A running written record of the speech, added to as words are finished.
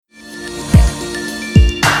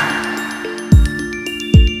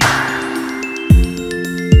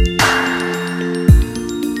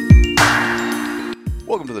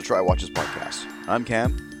Try Watches podcast. I'm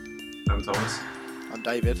Cam. I'm Thomas. I'm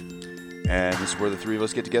David. And this is where the three of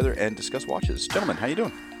us get together and discuss watches. Gentlemen, how you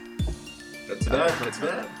doing? Not too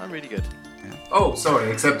bad. I'm really good. Yeah. Oh,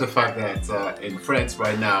 sorry. Except the fact that in France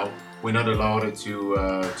right now we're not allowed to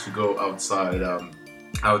go outside. To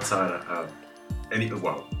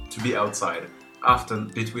be outside after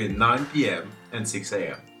between 9 p.m. and 6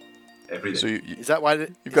 a.m. every day. So Is that why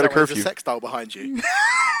you've got a curfew? There's a sex doll behind you?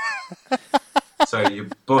 Sorry,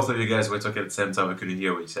 both of you guys were talking at the same time. I couldn't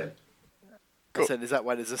hear what you said. I said, is that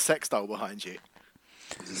why there's a sex doll behind you?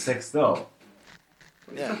 It's a sex doll.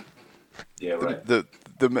 Yeah. Yeah, right. The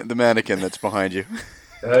mannequin that's behind you.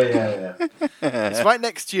 Oh yeah. It's right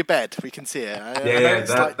next to your bed. We can see it. I know it's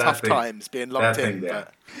like tough thing. times being locked That in. thing there.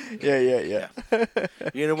 But Yeah.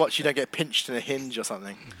 you know what? You don't get pinched in a hinge or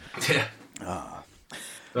something. Yeah.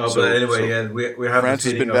 No, So- but anyway, so yeah, we have France the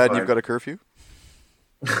has feeling been bad of, and you've got a curfew?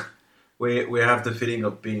 we have the feeling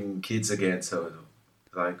of being kids again. So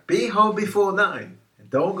like, be home before 9.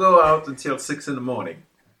 Don't go out until 6 in the morning.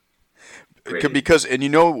 Great. Because, and you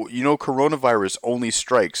know, coronavirus only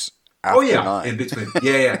strikes after Oh yeah, 9. in between.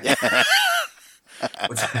 Yeah.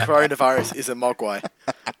 Coronavirus is a mogwai.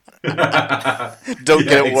 Don't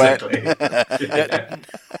get it wet. Exactly. Yeah.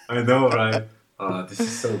 I know, right? This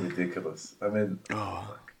is so ridiculous. I mean,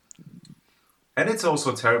 and it's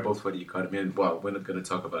also terrible for the economy. And well, we're not going to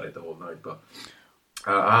talk about it the whole night, but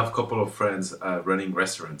I have a couple of friends running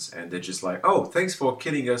restaurants, and they're just like, "Oh, thanks for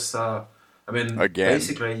killing us." Again.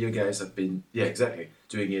 Basically, you guys have been,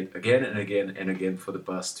 doing it again and again and again for the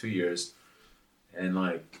past 2 years, and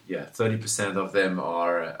 30% of them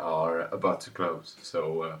are about to close.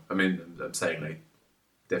 So, I'm saying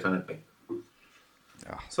definitely.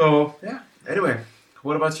 Yeah. So Anyway,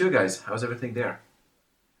 what about you guys? How's everything there?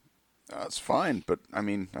 It's fine, but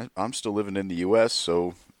I'm still living in the U.S.,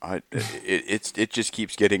 so it just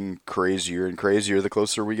keeps getting crazier and crazier the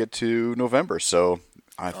closer we get to November. So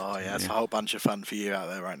It's a whole bunch of fun for you out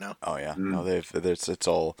there right now. Oh yeah, no, it's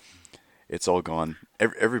all gone.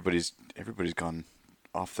 Everybody's gone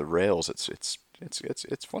off the rails. It's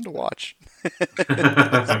fun to watch.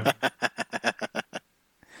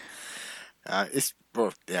 I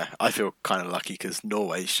feel kind of lucky because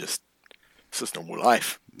Norway's just normal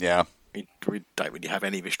life. Yeah, We don't really have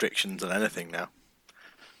any restrictions on anything now,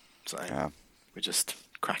 so we're just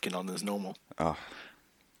cracking on as normal. I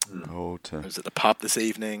was at the pub this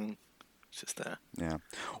evening. It's just there. Yeah.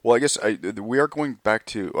 Well, I guess we are going back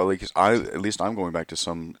to, at least I'm going back to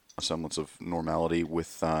some semblance of normality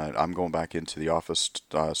with, I'm going back into the office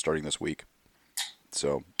starting this week.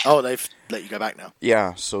 So. Oh, they've let you go back now.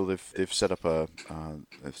 Yeah. So they've set up a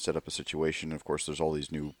situation. Of course, there's all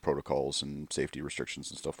these new protocols and safety restrictions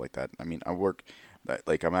and stuff like that. I mean,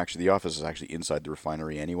 the office is actually inside the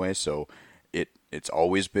refinery anyway. So it's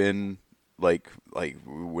always been like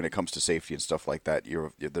when it comes to safety and stuff like that,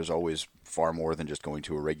 there's always far more than just going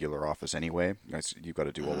to a regular office anyway. You've got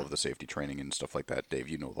to do all of the safety training and stuff like that. Dave,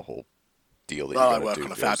 you know the whole deal that you got to do. I work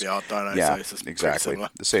on a fab yard, don't I? Yeah, so it's exactly.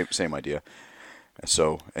 The same idea.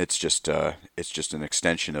 So it's just an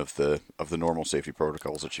extension of the normal safety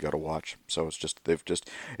protocols that you got to watch. So it's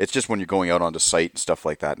just when you're going out onto site and stuff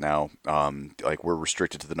like that now. We're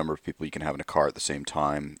restricted to the number of people you can have in a car at the same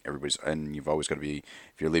time. And you've always got to be,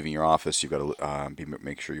 if you're leaving your office, you've got to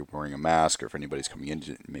make sure you're wearing a mask, or if anybody's coming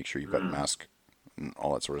in, make sure you've got a mask and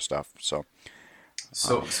all that sort of stuff. So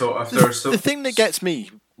the thing that gets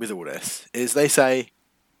me with all this is they say,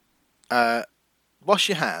 wash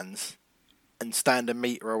your hands and stand a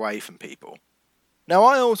metre away from people. Now,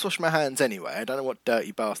 I always wash my hands anyway. I don't know what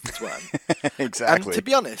dirty bastards weren't. Exactly. And to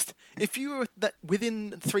be honest, if you were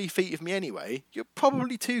within 3 feet of me anyway, you're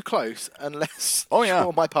probably too close unless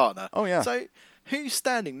you're my partner. Oh, yeah. So who's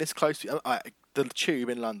standing this close to you? The tube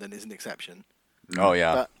in London is an exception. Oh,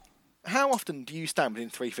 yeah. But how often do you stand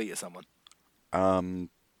within 3 feet of someone?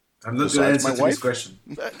 I'm not going to answer my this question.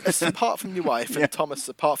 Apart from your wife and Thomas,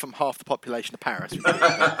 apart from half the population of Paris.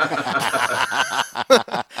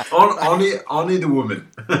 only the woman.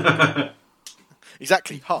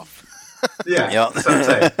 Exactly half. Yeah. That's what I'm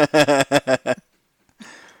saying.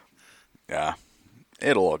 Yeah.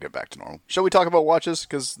 It'll all get back to normal. Shall we talk about watches?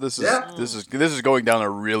 Because this is going down a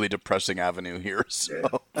really depressing avenue here.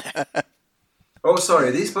 So. Yeah. Oh,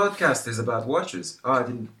 sorry. This podcast is about watches. Oh, I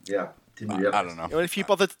didn't. Yeah. I don't know. Well, if you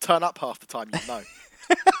bothered to turn up half the time, you'd know.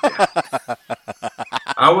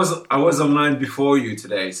 I was online before you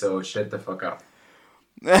today, so shut the fuck up.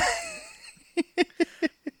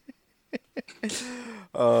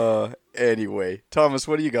 Anyway, Thomas,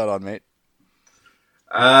 what do you got on, mate?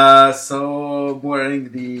 So I'm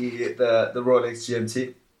wearing the Rolex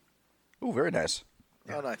GMT. Oh, very nice.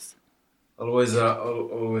 Yeah. Oh, nice. Always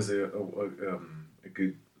a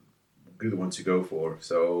good one to go for.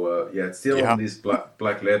 So it's still on this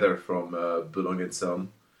black leather from Boulogne & Son,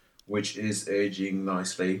 which is aging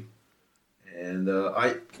nicely. And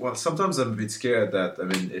sometimes I'm a bit scared that, I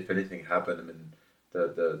mean, if anything happened, I mean,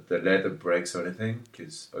 the leather breaks or anything,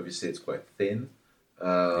 because obviously it's quite thin.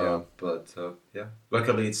 But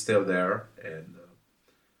luckily it's still there. And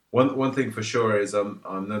one thing for sure is I'm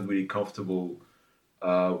not really comfortable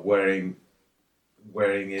wearing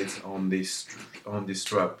it on this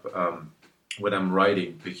strap when I'm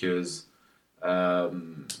riding, because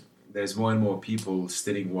there's more and more people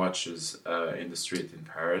stealing watches in the street in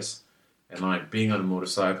Paris, and like being on a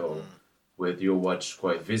motorcycle with your watch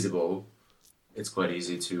quite visible, it's quite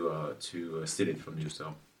easy to steal it from you.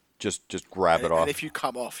 So just grab it off. And if you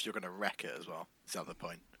come off, you're going to wreck it as well. That's the other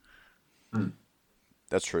point.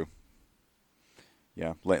 That's true.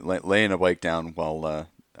 Yeah, laying a bike down while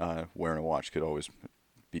wearing a watch could always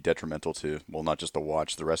be detrimental to, well, not just the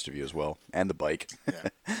watch, the rest of you as well, and the bike.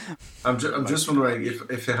 Yeah. I'm just wondering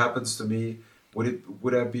if it happens to me,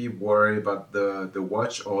 would I be worried about the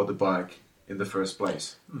watch or the bike in the first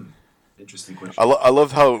place? Interesting question. I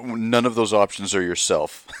love how none of those options are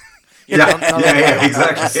yourself. Yeah,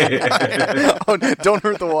 exactly. Oh, don't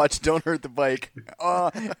hurt the watch. Don't hurt the bike.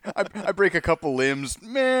 I break a couple limbs.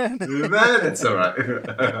 Man, it's all right.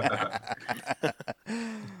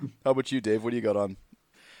 How about you, Dave? What do you got on?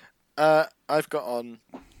 I've got on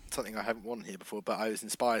something I haven't worn here before, but I was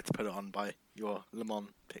inspired to put it on by your Le Mans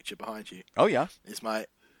picture behind you. Oh, yeah? It's my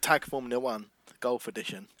Tag Formula 1 Golf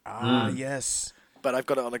Edition. Yes. But I've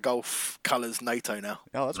got it on a Golf Colours NATO now.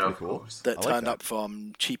 Oh, that's pretty cool. That turned up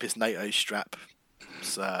from cheapest NATO strap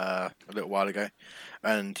a little while ago.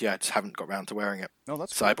 And yeah, I just haven't got round to wearing it. Oh,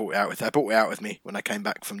 that's so cool. I brought it out with me when I came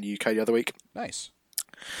back from the UK the other week. Nice.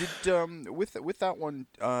 Did with that one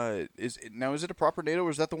is it a proper NATO,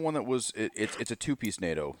 or is that the one that was it's a 2-piece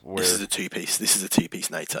NATO? This is a 2-piece. This is a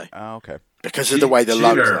 2-piece NATO. Oh, okay. Because of the way the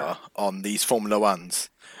lugs are on these Formula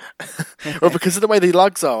Ones. Well, because of the way the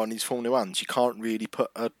lugs are on these Formula Ones, you can't really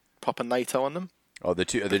put a proper NATO on them. Oh, they're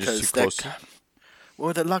just too close.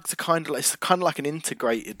 Well, the lugs are it's kind of like an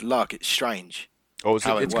integrated lug. It's strange. Oh, it's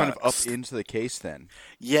kind of up into the case then.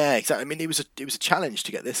 Yeah, exactly. I mean, it was a challenge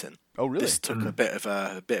to get this in. Oh, really? This took a bit of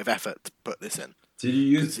effort to put this in. Did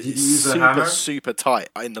you use a hammer? Super tight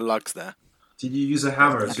in the lugs there. Did you use a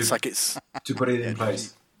hammer to put it in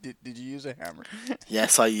place? Did you use a hammer?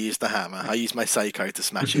 Yes, I used the hammer. I used my Seiko to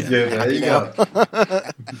smash it in. Yeah, there you go.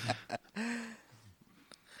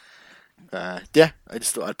 I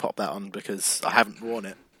just thought I'd pop that on because I haven't worn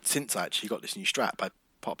it since I actually got this new strap. I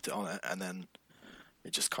popped it on it and then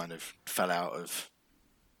it just kind of fell out of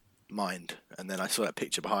mind. And then I saw that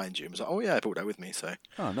picture behind you and was like, oh yeah, I brought that with me. So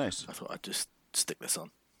nice. I thought I'd just stick this on.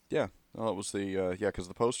 Yeah. Well, it was because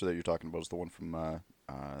the poster that you're talking about is the one from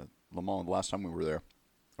Le Mans the last time we were there.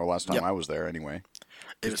 Or last time I was there, anyway.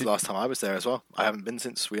 It was the last time I was there as well. I haven't been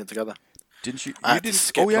since we went together. Didn't you? You didn't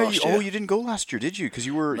skip last year. You didn't go last year, did you? Because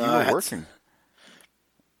you were working.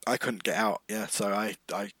 I couldn't get out, so I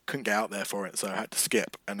couldn't get out there for it, so I had to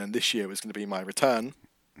skip. And then this year was going to be my return.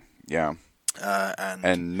 Yeah.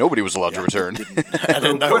 And nobody was allowed to return. And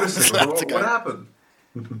then no one was allowed to go. What happened?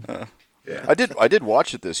 I did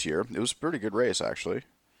watch it this year. It was a pretty good race, actually.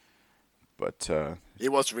 But it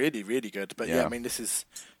was really, really good. But I mean,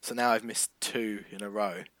 so now I've missed 2 in a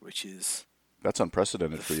row, which is that's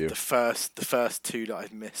unprecedented for you. The first 2 that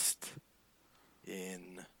I've missed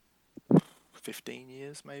in 15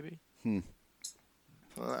 years, maybe. It's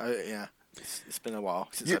been a while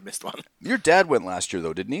since I've missed one. Your dad went last year,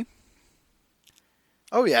 though, didn't he?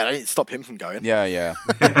 Oh yeah, I didn't stop him from going. Yeah.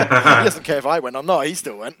 He doesn't care if I went or not. He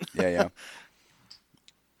still went. Yeah.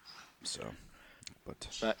 So, but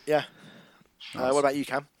yeah. What about you,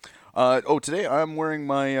 Cam? Today I'm wearing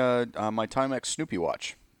my my Timex Snoopy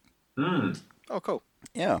watch. Oh, cool.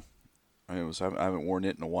 Yeah, I haven't worn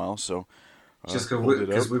it in a while, so just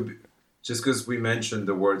because we mentioned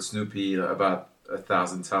the word Snoopy about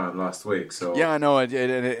 1,000 times last week, so yeah, I know, and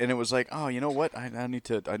it was like, oh, you know what? I need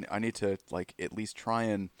to like at least try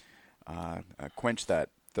and quench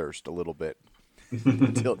that thirst a little bit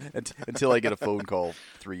until I get a phone call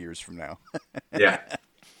 3 years from now. Yeah.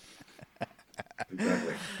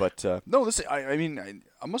 Exactly. But no, this I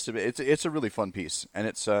must admit it's a really fun piece, and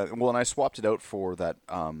it's and I swapped it out for that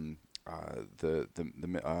the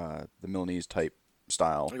Milanese type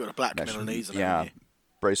style. You got a black Milanese,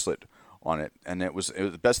 bracelet on it, and it was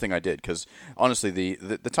the best thing I did because honestly the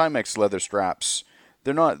Timex leather straps,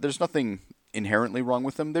 there's nothing inherently wrong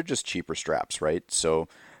with them. They're just cheaper straps, right? So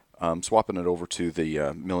swapping it over to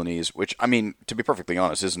the Milanese, which, I mean, to be perfectly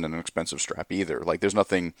honest, isn't an expensive strap either. Like, there's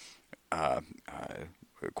nothing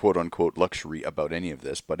quote-unquote luxury about any of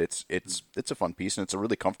this, but it's a fun piece, and it's a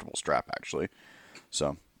really comfortable strap, actually.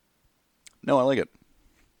 So, no, I like it.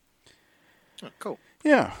 Oh, cool.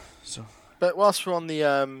 Yeah. So, but whilst we're on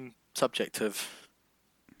the subject of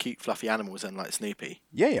cute, fluffy animals and like Snoopy,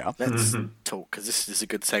 let's talk, because this is a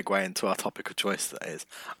good segue into our topic of choice. That is,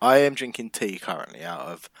 I am drinking tea currently out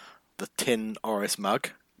of the tin Oris mug.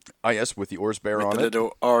 Ah, yes, with the Oris bear on it. The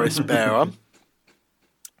little Oris bear on.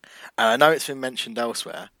 And I know it's been mentioned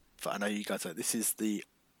elsewhere, but I know you guys know this is the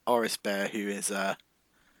Oris bear who is,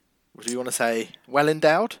 what do you want to say, well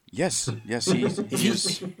endowed? Yes,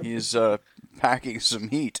 he's packing some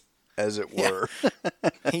heat, as it were. Yeah.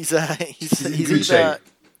 He's either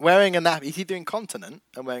wearing a nappy. He's either incontinent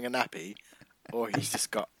and wearing a nappy, or he's just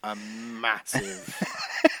got a massive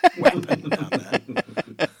weapon down there.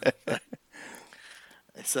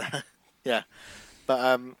 It's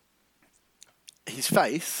but his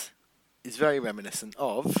face is very reminiscent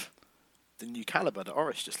of the new caliber that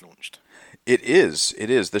Oris just launched. It is.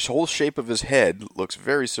 The whole shape of his head looks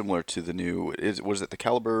very similar to the new. Was it the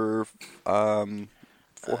Caliber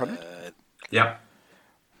 400? Yeah,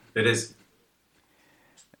 it is.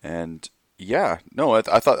 And I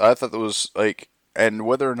thought that was like, and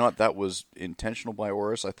whether or not that was intentional by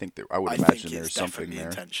Oris, I think I would imagine there's something there.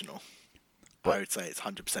 Intentional. But I would say it's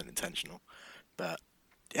 100% intentional. But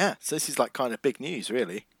yeah, so this is like kind of big news,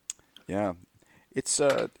 really. Yeah, it's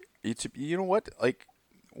you know what? Like,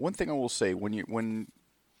 one thing I will say,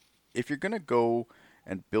 if you're gonna go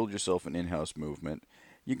and build yourself an in-house movement,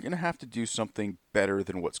 you're gonna have to do something better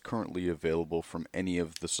than what's currently available from any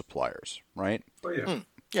of the suppliers, right? Oh yeah.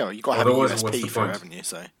 Yeah, well, you got to have a USP for it, haven't you?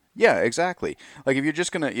 So. Yeah, exactly. Like, if you're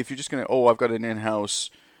just gonna, I've got an in-house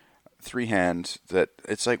three-hand, that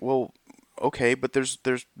it's like, well, okay, but there's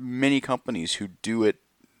many companies who do it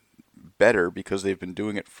better because they've been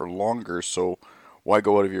doing it for longer. So why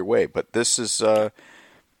go out of your way? But this is, I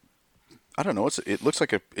don't know. It looks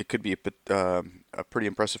like it could be a pretty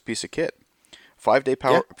impressive piece of kit. 5-day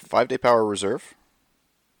power, 5-day power reserve.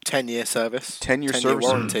 10-year service. 10-year service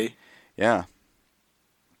warranty. Yeah.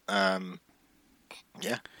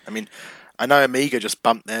 Yeah. I mean, I know Amiga just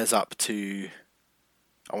bumped theirs up to,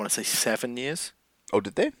 I want to say 7 years. Oh,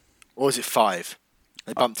 did they? Or was it 5?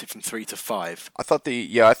 They bumped it from 3 to 5. I thought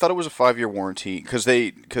it was a 5-year warranty because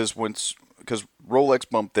Rolex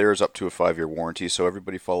bumped theirs up to a 5-year warranty, so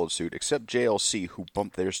everybody followed suit except JLC, who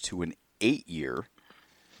bumped theirs to an 8-year.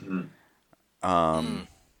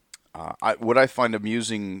 What I find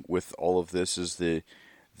amusing with all of this is the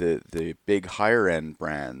big higher end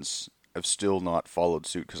brands have still not followed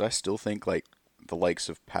suit, because I still think like the likes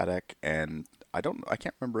of Patek and I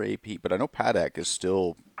can't remember AP, but I know Patek is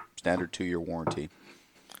still standard 2-year warranty.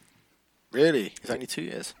 Really? It's only 2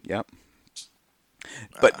 years? Yep.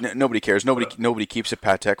 But nobody cares. Nobody keeps a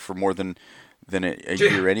Patek for more than a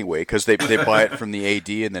year anyway, because they buy it from the AD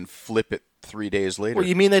and then flip it 3 days later. Well,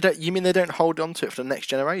 you mean they don't hold on to it for the next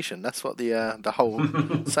generation? That's what the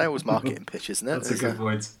whole sales marketing pitch, isn't it? That's a good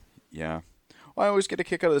point. Yeah. Well, I always get a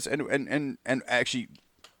kick out of this, and actually,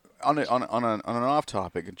 on an off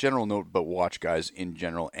topic, a general note about watch guys in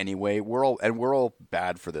general. Anyway, we're all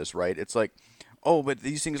bad for this, right? It's like, oh, but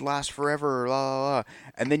these things last forever, la la la,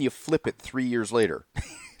 and then you flip it 3 years later.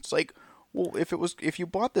 It's like, well, if you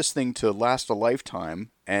bought this thing to last a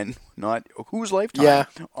lifetime, and not whose lifetime? Yeah.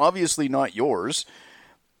 Obviously not yours.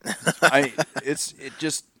 I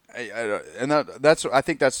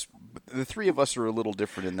think that's the three of us are a little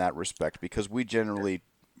different in that respect, because we generally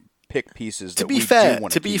pick pieces that we do want to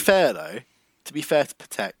keep. To be fair to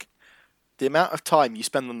Patek, the amount of time you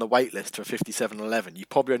spend on the wait list for a 5711, you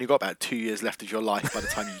probably only got about 2 years left of your life by the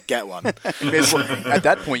time you get one. At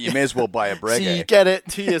that point, you may as well buy a Breguet. So you get it,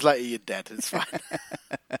 2 years later you're dead. It's fine.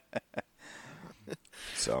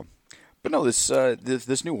 So, but no,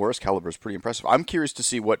 this new Oris caliber is pretty impressive. I'm curious to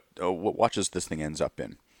see what watches this thing ends up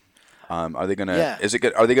in. Are they gonna? Yeah.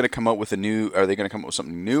 Are they gonna come out with a new? Are they gonna come up with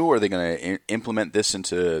something new? Or are they gonna implement this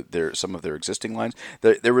into some of their existing lines?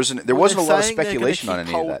 There wasn't a lot of speculation on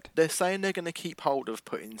any of that. They're saying they're going to keep hold of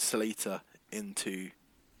putting Sellita into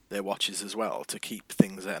their watches as well, to keep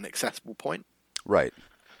things at an accessible point. Right.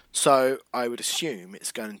 So I would assume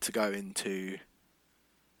it's going to go into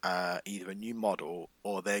either a new model,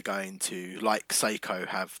 or they're going to, like Seiko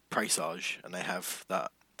have Presage and they have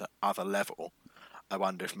that other level. I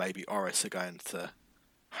wonder if maybe Oris are going to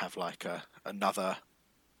have like another,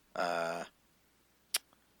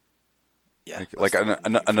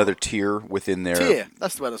 another tier within their tier.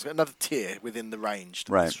 That's the word I was going. Another tier within the range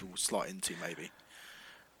that this will slot into, maybe.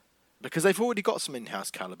 because they've already got some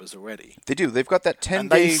in-house calibers already. They do. They've got that 10-day...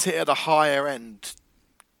 And they sit at a higher end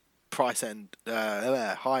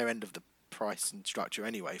higher end of the price and structure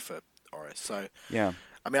anyway for Oris. So yeah,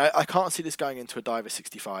 I mean, I can't see this going into a Diver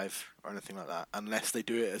 65 or anything like that unless they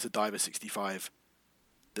do it as a Diver 65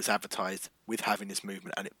 that's advertised with having this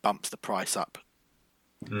movement, and it bumps the price up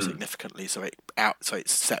significantly, so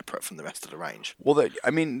it's separate from the rest of the range. Well, they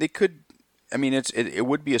could. I mean, it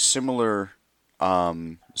would be a similar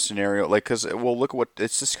scenario, like, because look at what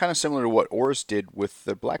it's just kind of similar to what Oris did with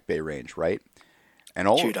the Black Bay range, right? And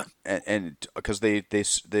all Tudor. and because they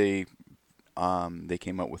came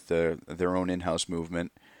out with their own in-house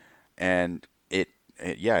movement, and it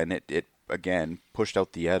again pushed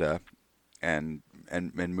out the ETA and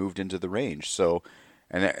moved into the range. So,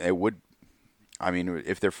 and it would, I mean,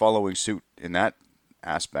 if they're following suit in that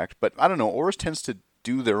aspect, but I don't know, Oris tends to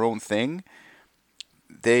do their own thing.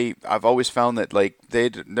 I've always found that, like, they're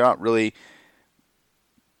not really,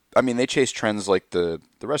 I mean, they chase trends like the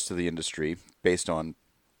rest of the industry based on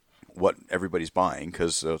what everybody's buying,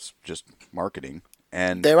 because it's just marketing.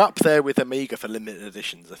 And they're up there with Amiga for limited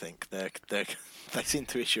editions. I think they seem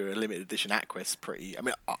to issue a limited edition Aquis pretty. I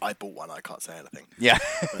mean, I bought one. I can't say anything. Yeah,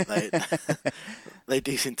 but they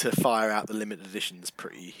do seem to fire out the limited editions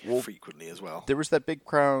pretty frequently as well. There was that Big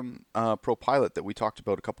Crown Pro Pilot that we talked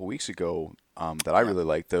about a couple weeks ago that I really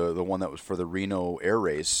liked. The one that was for the Reno Air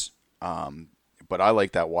Race. But I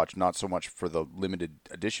like that watch not so much for the limited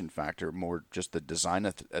edition factor, more just the design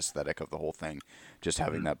aesthetic of the whole thing. Just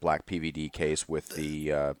having that black PVD case with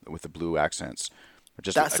the blue accents.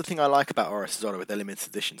 That's the thing I like about Oris as well with their limited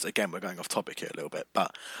editions. Again, we're going off topic here a little bit,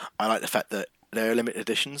 but I like the fact that their limited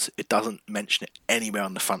editions, it doesn't mention it anywhere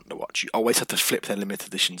on the front of the watch. You always have to flip their limited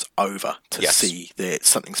editions over to see that it's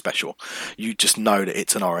something special. You just know that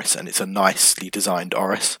it's an Oris, and it's a nicely designed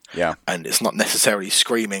Oris. Yeah. And it's not necessarily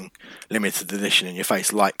screaming limited edition in your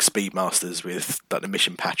face like Speedmasters with like the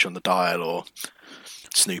mission patch on the dial, or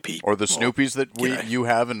Snoopy, or the Snoopies that you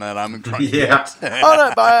have and that I'm trying to get. Oh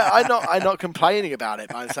no, but I'm not complaining about it.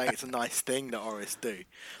 But I'm saying it's a nice thing that Oris do,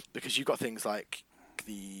 because you've got things like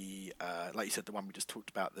the like you said, the one we just talked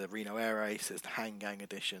about, the Reno Air Race. There's the Hang Gang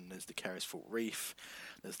edition. There's the Kerrisford Reef.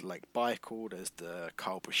 There's the Lake Baikal. There's the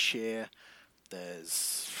Carl Brashear.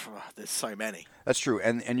 There's so many. That's true,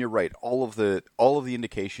 and you're right. All of the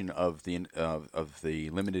indication of the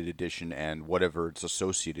limited edition and whatever it's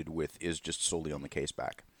associated with is just solely on the case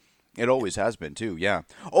back. It always has been too. Yeah.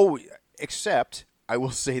 Oh, except I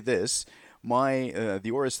will say this: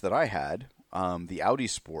 the Oris that I had, the Audi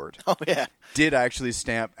Sport, did actually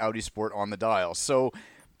stamp Audi Sport on the dial. So.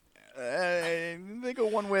 They go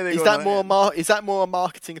one way. Is that more a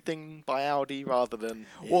marketing thing by Audi rather than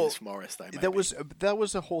from Oris? Though, maybe? That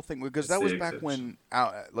was a whole thing, because that was back when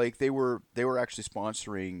they were actually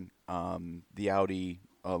sponsoring the Audi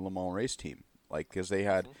Le Mans race team, like, because they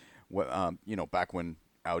had back when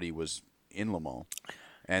Audi was in Le Mans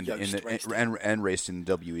and raced in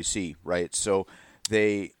WEC, right? So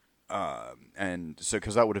they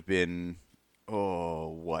because that would have been.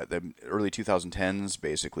 The early 2010s,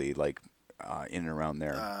 basically, like in and around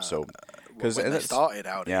there. So, because they started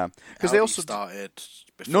out, because they also started.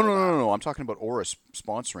 No. I'm talking about Oris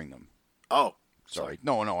sponsoring them. Oh, sorry.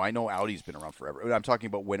 No. I know Audi's been around forever. I'm talking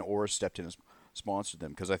about when Oris stepped in and sponsored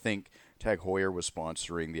them, because I think Tag Heuer was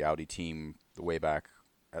sponsoring the Audi team the way back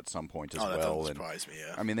at some point as well. That doesn't surprise me.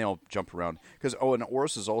 Yeah. I mean, they all jump around because and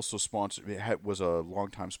Oris is also was a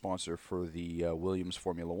longtime sponsor for the Williams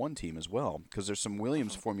Formula One team as well, because there's some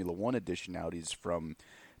Williams Formula One edition Audis from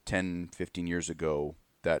 10, 15 years ago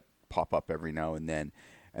that pop up every now and then,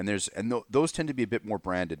 and those tend to be a bit more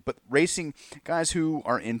branded. But racing guys who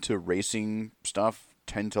are into racing stuff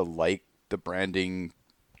tend to like the branding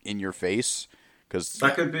in your face, because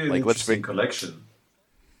that could be an interesting collection.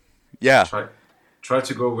 Yeah. Try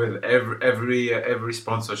to go with every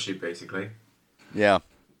sponsorship, basically. Yeah.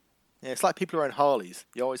 Yeah, it's like people who own Harleys.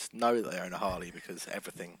 You always know that they own a Harley because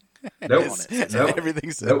everything nope. on it. Nope.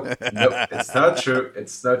 Everything's nope. It's not true.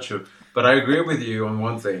 It's not true. But I agree with you on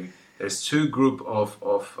one thing. There's two group of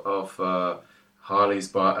Harleys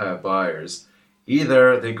buyers.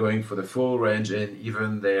 Either they're going for the full range, and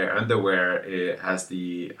even their underwear has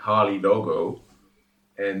the Harley logo,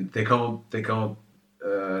 and they can't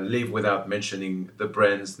live without mentioning the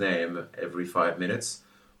brand's name every 5 minutes.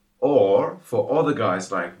 Or for other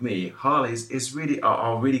guys like me, Harleys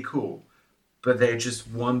are really cool, but they're just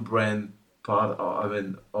one brand part.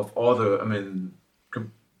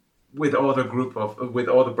 With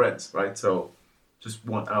other brands, right? So just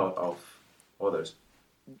one out of others.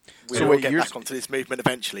 we'll get back onto this movement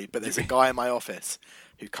eventually, but there's a guy in my office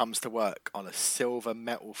who comes to work on a silver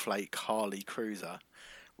metal flake Harley Cruiser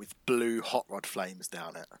with blue hot rod flames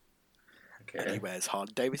down it. Okay. And he wears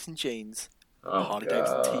Harley Davidson jeans, a Harley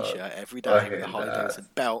Davidson t-shirt every day with a Harley Davidson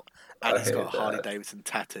belt, and he's got a Harley Davidson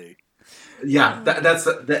tattoo. Yeah, that's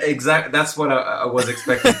what I was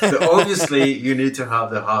expecting. So obviously, you need to have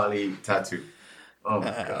the Harley tattoo. Oh my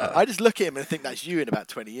god! I just look at him and think that's you in about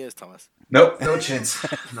 20 years, Thomas. Nope, no chance.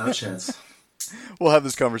 No chance. We'll have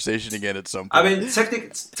this conversation again at some point. I mean,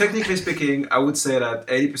 technically speaking, I would say that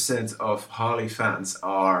 80% of Harley fans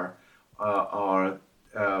are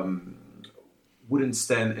wouldn't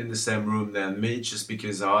stand in the same room than me just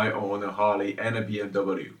because I own a Harley and a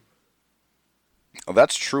BMW. Oh,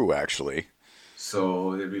 that's true, actually.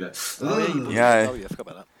 So they'd be like, yeah, I forgot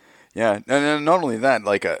about that. Yeah, and not only that,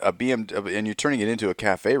 like a BMW, and you're turning it into a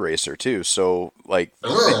cafe racer too. So, like,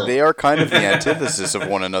 they are kind of the antithesis of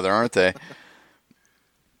one another, aren't they?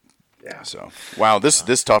 Yeah. So, wow, this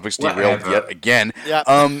topic's derailed yet again. Yeah.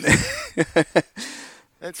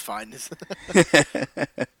 It's fine.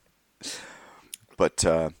 But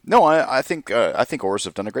no, I think Oris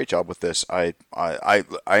have done a great job with this. I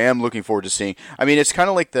am looking forward to seeing. I mean, it's kind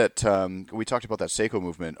of like that. We talked about that Seiko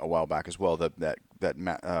movement a while back as well. That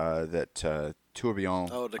Tourbillon.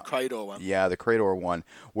 Oh, the Crador one. Yeah, the Crador one,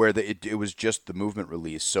 where it was just the movement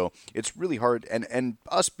release. So it's really hard, and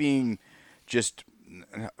us being just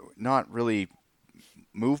not really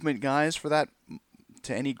movement guys for that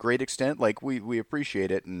to any great extent. Like we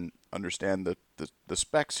appreciate it and understand the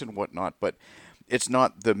specs and whatnot, but it's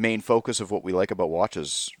not the main focus of what we like about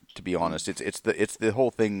watches, to be honest. It's the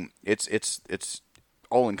whole thing. It's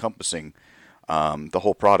all encompassing, the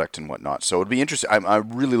whole product and whatnot. So it'd be interesting.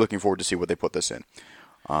 I'm really looking forward to see what they put this in.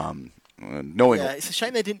 It's a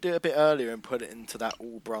shame they didn't do it a bit earlier and put it into that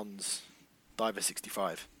all bronze Diver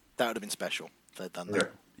 65. That would have been special if they'd done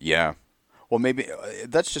that. Yeah. Well, maybe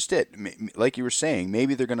that's just it. Like you were saying,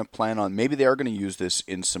 maybe they're going to plan on. Maybe they are going to use this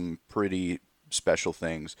in some pretty special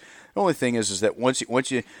things. The only thing is that once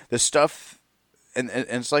you the stuff, and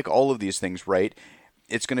it's like all of these things, right?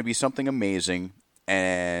 It's going to be something amazing,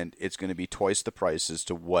 and it's going to be twice the price as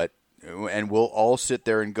to what, and we'll all sit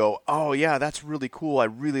there and go, "Oh yeah, that's really cool. I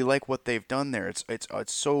really like what they've done there. It's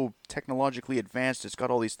so technologically advanced. It's got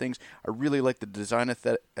all these things. I really like the design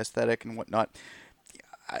aesthetic and whatnot."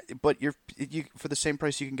 But you for the same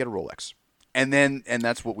price you can get a Rolex, and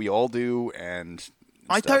that's what we all do. And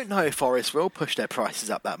I don't know if Oris will push their prices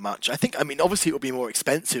up that much. I mean, obviously it will be more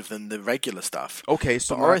expensive than the regular stuff. Okay,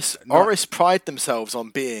 so Oris pride themselves on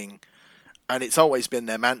being, and it's always been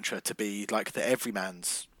their mantra to be like the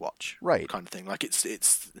everyman's watch, right? Kind of thing. Like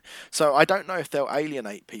it's. So I don't know if they'll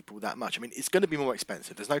alienate people that much. I mean, it's going to be more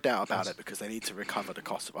expensive. There's no doubt about it because they need to recover the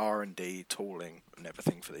cost of R&D, tooling, and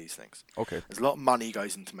everything for these things. Okay. There's a lot of money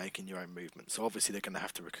goes into making your own movement, so obviously they're going to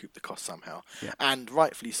have to recoup the cost somehow. Yeah. And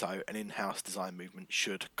rightfully so, an in-house design movement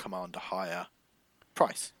should command a higher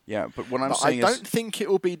price. Yeah, but what I'm saying is, I don't think it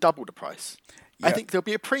will be double the price. Yeah. I think there'll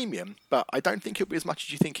be a premium, but I don't think it'll be as much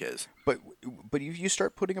as you think it is. But you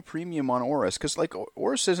start putting a premium on Oris because like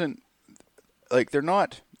Oris isn't like they're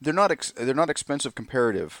not expensive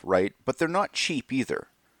comparative, right? But they're not cheap either.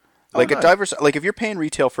 Like a diver, like if you're paying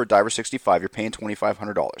retail for a Diver 65, you're paying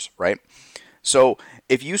 $2,500, right? So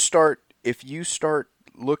if you start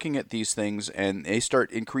looking at these things and they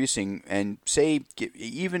start increasing, and say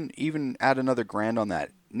even add another $1,000 on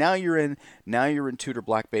that, now you're in Tudor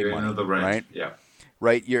Black Bay money, right? Yeah,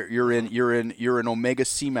 right. You're in Omega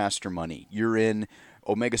Seamaster money. You're in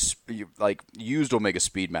Omega, like used Omega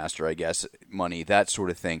Speedmaster, I guess, money, that sort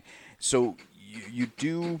of thing. So you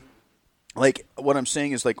do. Like, what I'm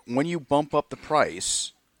saying is, like, when you bump up the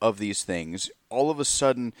price of these things, all of a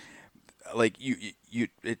sudden, like,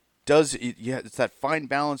 it's that fine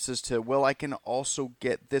balance as to, well, I can also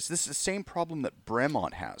get this. This is the same problem that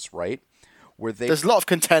Bremont has, right? Where there's a lot of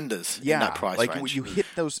contenders in that price range. Like,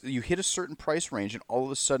 you hit a certain price range, and all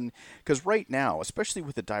of a sudden, because right now, especially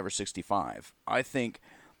with the Diver 65, I think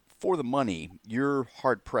for the money, you're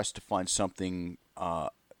hard-pressed to find something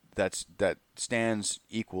that stands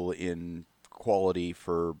equal in quality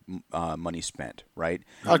for money spent, right?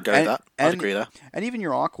 I'd go with that. I'd agree there. And even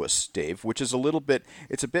your Aquas, Dave, which is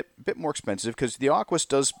it's a bit more expensive because the Aquas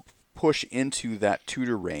does push into that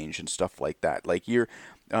Tudor range and stuff like that. Like you're,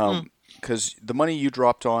 because the money you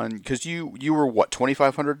dropped on, because you were what,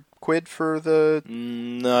 £2,500 for the?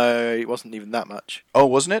 No, it wasn't even that much. Oh,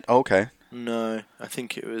 wasn't it? Oh, okay. No, I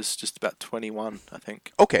think it was just about 21. I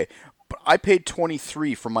think. Okay. I paid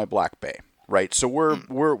 $23 for my Black Bay, right? So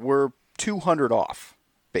we're 200 off,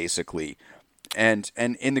 basically, And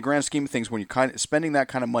in the grand scheme of things, when you're kind of spending that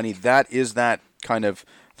kind of money, that is that kind of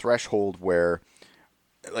threshold where,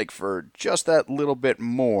 like, for just that little bit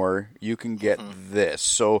more, you can get this.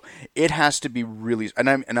 So it has to be really, and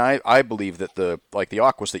I believe that the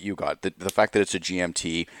Aquos that you got, the fact that it's a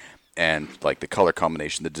GMT, and like the color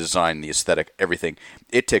combination, the design, the aesthetic, everything,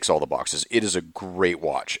 it ticks all the boxes. It is a great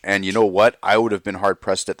watch. And you know what? I would have been hard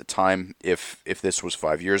pressed at the time if this was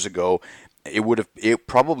 5 years ago. It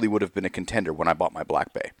probably would have been a contender when I bought my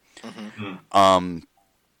Black Bay.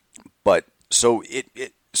 But so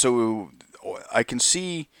so I can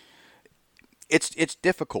see it's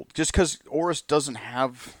difficult just because Oris doesn't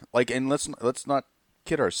have, like, and let's not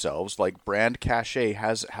kid ourselves, like, brand cachet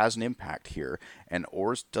has an impact here, and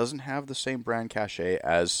Oris doesn't have the same brand cachet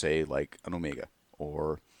as, say, like an Omega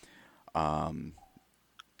or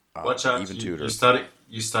watch out, even Tudor.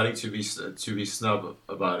 You're starting to be snub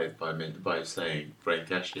about it by saying brand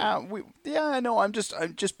cachet. I know. I'm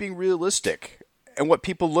just being realistic and what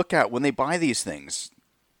people look at when they buy these things.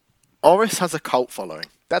 Oris has a cult following.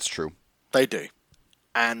 That's true. They do,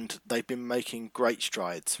 and they've been making great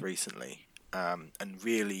strides recently. And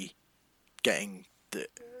really getting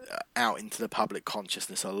out into the public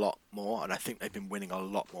consciousness a lot more, and I think they've been winning a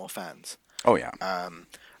lot more fans. Oh yeah.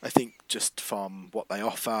 I think just from what they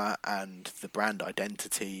offer and the brand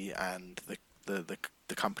identity and the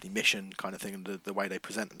company mission kind of thing, and the way they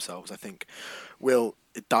present themselves, I think will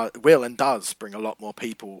and does bring a lot more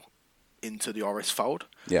people into the Oris fold.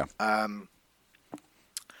 Yeah.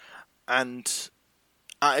 And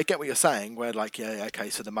I get what you're saying, where, like, yeah,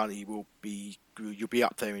 okay, so the money you'll be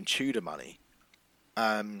up there in Tudor money,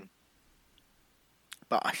 but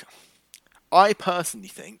I personally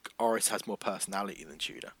think Oris has more personality than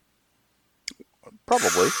Tudor.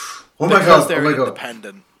 Probably. Oh my god! They're oh my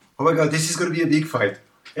independent. god! Oh my god! This is going to be a big fight.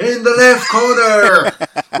 In the left corner,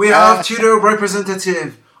 we have Tudor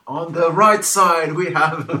representative. On the right side, we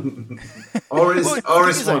have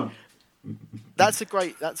Oris one. That's a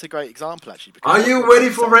great example, actually. Are you ready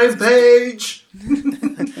for Rampage?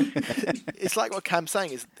 It's like what Cam's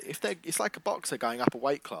saying is it's like a boxer going up a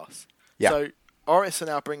weight class. Yeah. So Oris are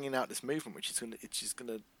now bringing out this movement, which is going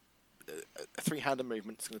to a three-handed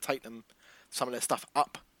movement. It's going to take them some of their stuff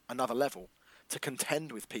up another level to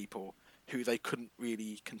contend with people who they couldn't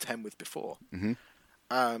really contend with before. Mm-hmm.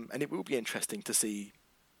 And it will be interesting to see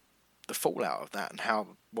the fallout of that and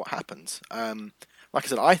what happens. Like I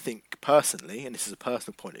said, I think personally, and this is a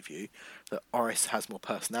personal point of view, that Oris has more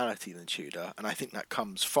personality than Tudor, and I think that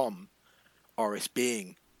comes from Oris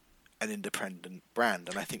being an independent brand,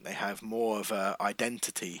 and I think they have more of an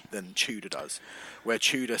identity than Tudor does, where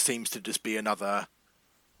Tudor seems to just be another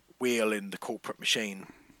wheel in the corporate machine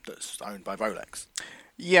that's owned by Rolex.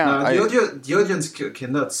 Yeah, the audience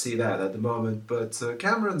cannot see that at the moment, but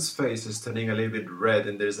Cameron's face is turning a little bit red,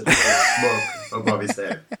 and there's a little smoke above his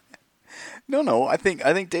head. No. I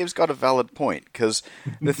think Dave's got a valid point, because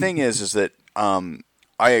the thing is that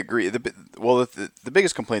I agree. The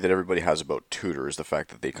biggest complaint that everybody has about Tudor is the fact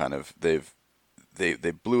that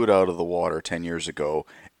they blew it out of the water 10 years ago,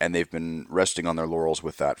 and they've been resting on their laurels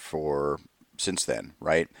with that since then,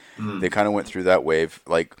 right? They kind of went through that wave,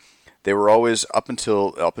 like. They were always up until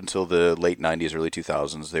the late 90s, early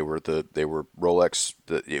 2000s. They were Rolex.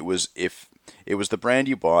 It was the brand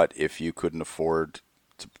you bought if you couldn't afford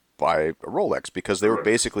to buy a Rolex, because they were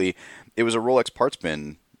basically, it was a Rolex parts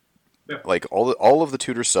bin. Yeah. Like all of the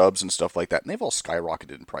Tudor subs and stuff like that, and they've all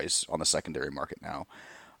skyrocketed in price on the secondary market now.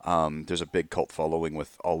 There's a big cult following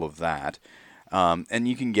with all of that, and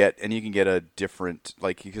you can get a different,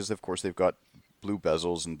 like, because of course they've got blue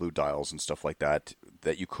bezels and blue dials and stuff like that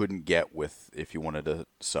you couldn't get with if you wanted a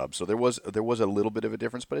sub. So there was a little bit of a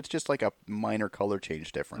difference, but it's just like a minor color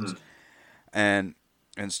change difference, and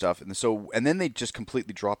stuff. And then they just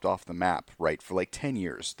completely dropped off the map, right, for like 10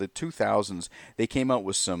 years. The 2000s, they came out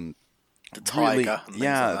with some the Tiger, really,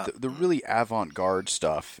 the really avant-garde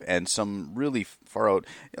stuff, and some really far out,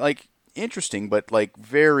 like, interesting but like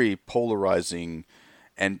very polarizing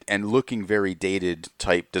and looking very dated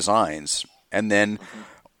type designs. And then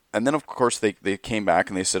of course they came back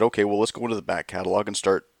and they said, okay, well, let's go into the back catalog and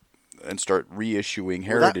start reissuing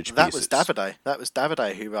heritage pieces. That was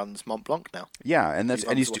Daviday who runs Montblanc now. Yeah, and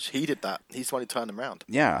he did that. He's the one who turned them around.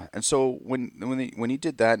 Yeah, and so when he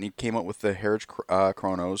did that, and he came up with the Heritage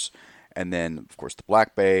Chronos, and then of course the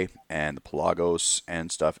Black Bay and the Pelagos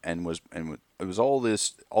and stuff, and it was all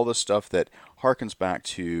this stuff that harkens back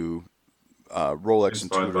to Rolex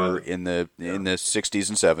and Tudor in the 60s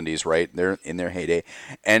and 70s, right? They're in their heyday,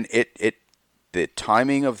 and the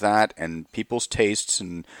timing of that and people's tastes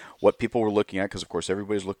and what people were looking at, because of course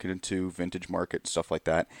everybody's looking into vintage market and stuff like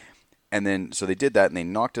that. And then, so they did that, and they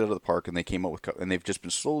knocked it out of the park, and they came up with, and they've just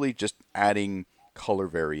been slowly just adding color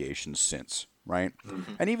variations since, right?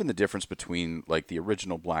 Mm-hmm. And even the difference between, like, the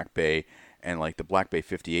original Black Bay and, like, the Black Bay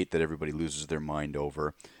 58 that everybody loses their mind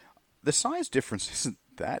over, the size difference isn't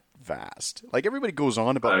that vast. Like, everybody goes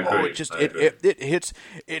on about, it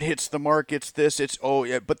hits the mark, it's this, it's, oh,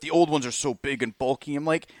 yeah, but the old ones are so big and bulky. I'm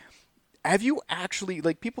like, have you actually,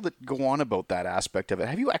 like, people that go on about that aspect of it,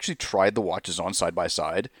 have you actually tried the watches on side by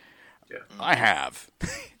side? Yeah. I have.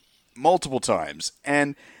 Multiple times.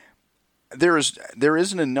 And there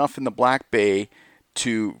isn't enough in the Black Bay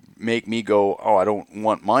to make me go, oh, I don't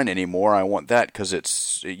want mine anymore. I want that because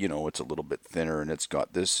it's, you know, it's a little bit thinner and it's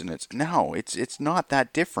got this and it's not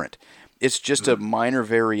that different. It's just a minor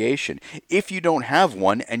variation. If you don't have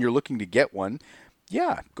one and you're looking to get one,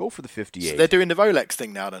 yeah, go for the 58. So they're doing the Rolex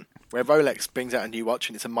thing now then, where Rolex brings out a new watch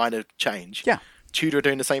and it's a minor change. Yeah. Tudor are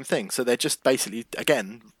doing the same thing, so they're just basically,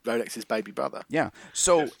 again, Rolex's baby brother. Yeah.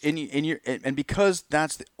 So and because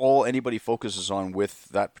that's all anybody focuses on with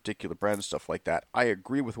that particular brand and stuff like that, I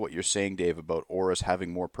agree with what you're saying, Dave, about Oris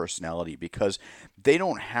having more personality, because they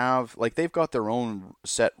don't have, like, they've got their own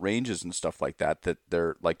set ranges and stuff like that. That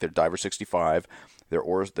they're like their Diver 65.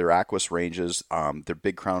 Their Aquis ranges, their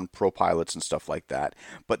Big Crown Pro Pilots and stuff like that.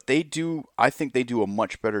 But I think they do a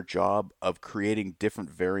much better job of creating different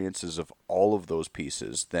variances of all of those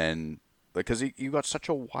pieces than, because you got such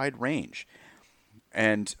a wide range.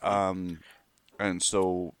 And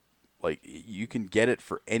so, like, you can get it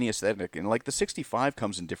for any aesthetic. And, like, the 65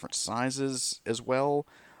 comes in different sizes as well.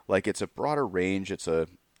 Like, it's a broader range. It's a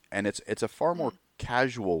far more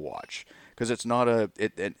casual watch, because it's not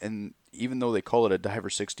and even though they call it a Diver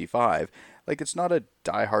 65, like, it's not a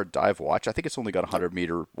die-hard dive watch. I think it's only got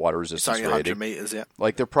 100-meter water resistance rating. It's only 100 meters, yeah.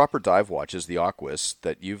 Like, their proper dive watch is the Aquis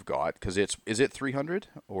that you've got, because is it 300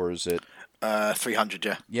 or is it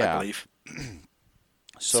 300? Yeah, I believe.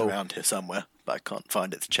 So it's around here somewhere, but I can't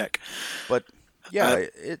find it to check. But yeah,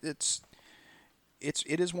 it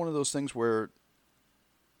is one of those things where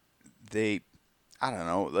I don't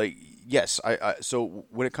know, like, yes, so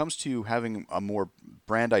when it comes to having a more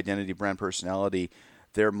brand identity, brand personality,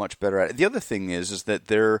 they're much better at it. The other thing is that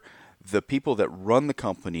the people that run the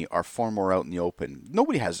company are far more out in the open.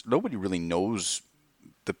 Nobody really knows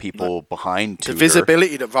the people behind Tudor. The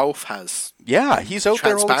visibility that Rolf has. Yeah, he's out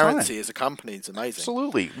there all the time. Transparency as a company is amazing.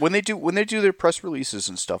 Absolutely. When they do their press releases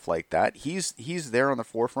and stuff like that, he's there on the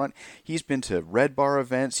forefront. He's been to Red Bar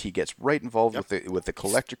events. He gets right involved with the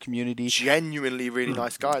collector community. Genuinely really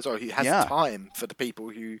nice guy as well. He has time for the people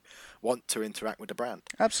who want to interact with the brand.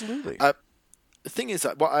 Absolutely. The thing is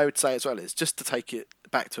that what I would say as well is, just to take it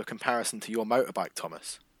back to a comparison to your motorbike,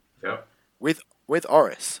 Thomas. Yeah. With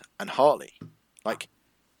Oris and Harley, like,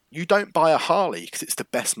 you don't buy a Harley because it's the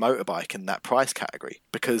best motorbike in that price category.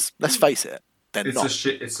 Because let's face it, they're not.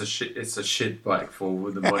 It's a shit bike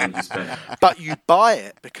for the money you spend. But you buy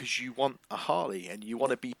it because you want a Harley and you want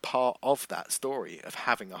to be part of that story of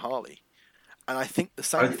having a Harley. And I think the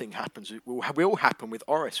same thing will happen with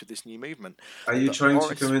Oris with this new movement. Are you trying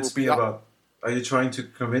to convince me about? Are you trying to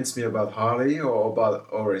convince me about Harley or about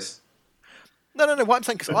Oris? No. What I'm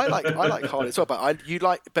saying, because I like Harley as well,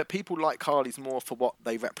 but people like Harleys more for what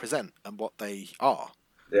they represent and what they are,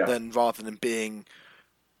 rather than being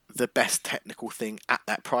the best technical thing at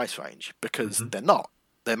that price range, because they're not.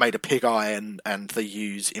 They're made of pig iron and they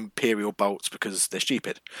use imperial bolts because they're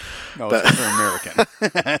stupid. No, but they're American.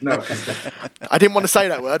 No, I didn't want to say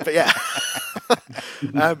that word, but yeah.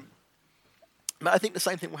 But I think the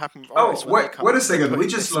same thing will happen with Oris. Wait a second. We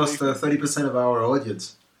just lost 30% of our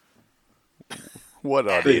audience. What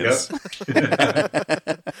audience?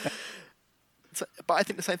 But I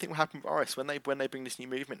think the same thing will happen with Oris when they bring this new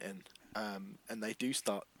movement in, and they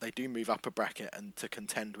do move up a bracket and to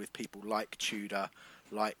contend with people like Tudor,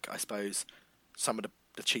 like, I suppose, some of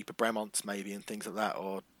the cheaper Bremonts maybe and things like that,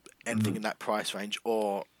 or anything in that price range,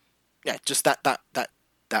 or just that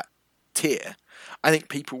tier. I think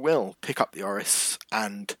people will pick up the Oris,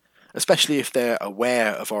 and especially if they're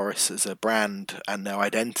aware of Oris as a brand and their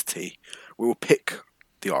identity, will pick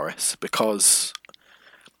the Oris because,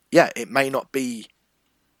 it may not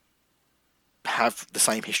have the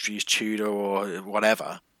same history as Tudor or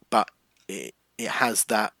whatever, but it has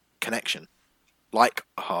that connection, like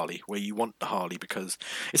a Harley, where you want the Harley because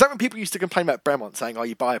it's like when people used to complain about Bremont, saying, "Oh,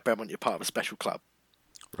 you buy a Bremont, you're part of a special club."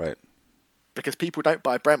 Right. Because people don't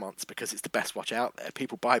buy Bremonts because it's the best watch out there.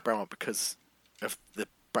 People buy Bremont because of the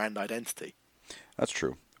brand identity. That's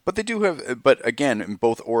true. But they do have, but again,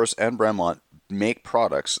 both Oris and Bremont make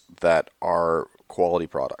products that are quality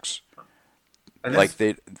products. And like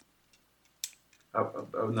they.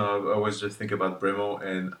 No, I was just thinking about Bremo,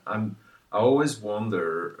 and I always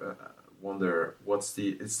wonder what's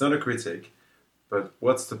the. It's not a critic, but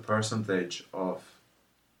what's the percentage of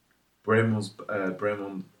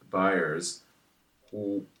Bremont buyers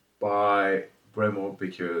who buy Bremo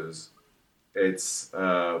because it's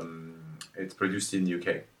produced in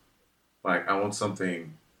UK. Like, I want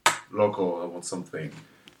something local. I want something.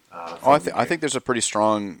 I think there's a pretty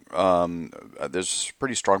strong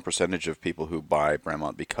percentage of people who buy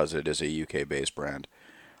Bremont because it is a UK based brand.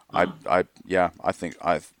 I think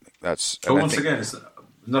that's. So once again, there's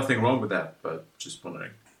nothing wrong with that, but just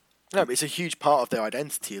wondering. No, but it's a huge part of their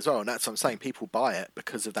identity as well, and that's what I'm saying. People buy it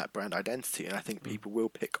because of that brand identity, and I think people will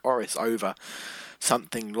pick Oris over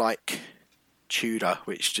something like Tudor,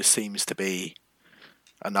 which just seems to be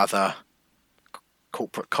another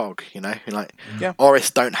corporate cog, you know? Like, Oris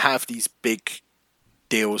don't have these big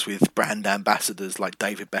deals with brand ambassadors like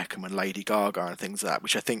David Beckham and Lady Gaga and things like that,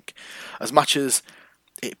 which I think, as much as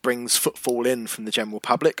it brings footfall in from the general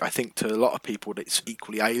public, I think to a lot of people it's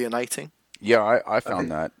equally alienating. Yeah, I found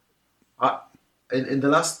that. In the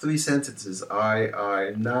last 3 sentences,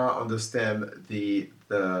 I now understand the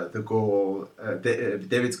goal,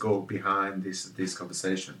 David's goal behind this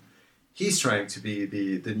conversation. He's trying to be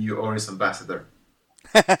the new Oris ambassador.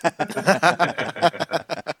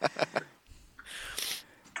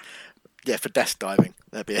 Yeah, for desk diving,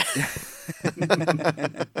 that'd be it.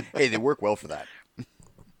 Hey, they work well for that.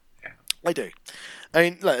 They do. I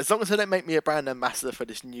mean, look, as long as they don't make me a brand ambassador for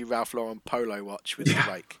this new Ralph Lauren polo watch with the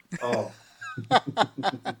rake. Oh.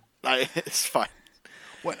 Like, it's fine.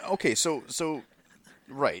 Well, okay, so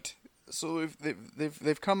right. So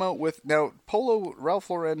they've come out with now Ralph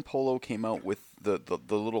Lauren Polo came out with the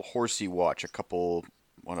little horsey watch a couple.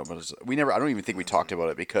 What was it? I don't even think we talked about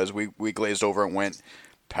it because we glazed over and went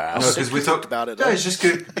past. No, because we talked about it. No, it's just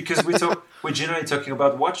good because we're generally talking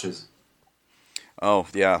about watches. Oh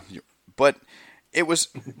yeah, but it was.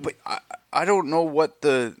 But I don't know what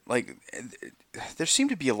the like. There seemed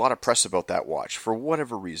to be a lot of press about that watch for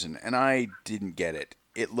whatever reason, and I didn't get it.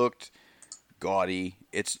 It looked gaudy.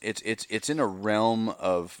 It's in a realm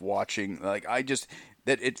of watching like it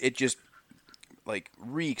just like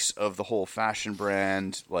reeks of the whole fashion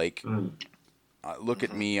brand. Like, look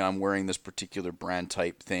at me, I'm wearing this particular brand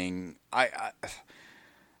type thing. I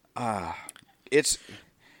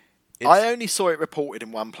only saw it reported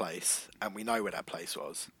in one place, and we know where that place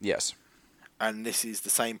was. Yes. And this is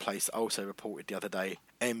the same place that also reported the other day.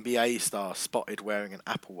 NBA star spotted wearing an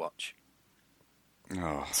Apple Watch.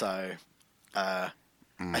 Oh. So, I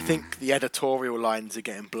think the editorial lines are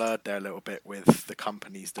getting blurred there a little bit with the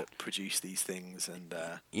companies that produce these things, and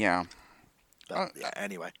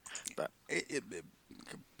anyway, but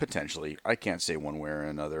potentially, I can't say one way or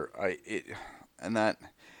another.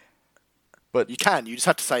 But you can. You just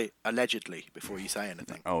have to say allegedly before you say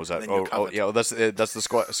anything. Oh, is that? Oh, yeah. Well, that's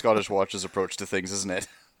the Scottish Watch's approach to things, isn't it?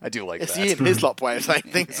 I do like that. It's Ian Hislop way of saying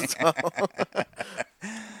things as well.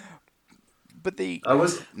 But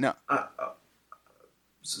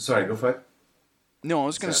sorry, go for it. No, I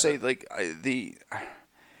was going to say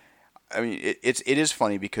I mean, it is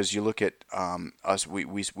funny because you look at us.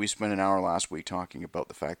 We spent an hour last week talking about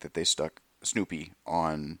the fact that they stuck Snoopy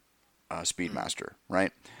on Speedmaster,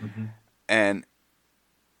 right? Mm-hmm. And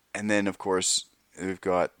then of course we've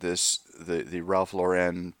got the Ralph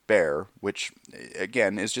Lauren bear, which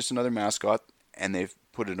again is just another mascot, and they've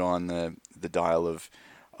put it on the dial of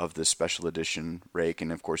the special edition rake,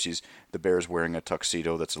 and of course the bear's wearing a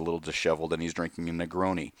tuxedo that's a little disheveled, and he's drinking a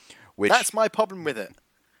Negroni. That's my problem with it.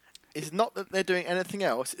 It's not that they're doing anything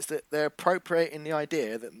else, it's that they're appropriating the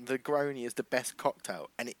idea that the Negroni is the best cocktail,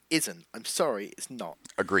 and it isn't. I'm sorry, it's not.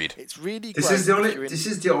 Agreed. It's really This is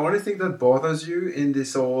the only thing that bothers you in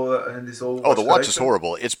this whole Oh, the watch is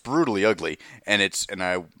horrible. It's brutally ugly, and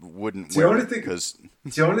I wouldn't wear it because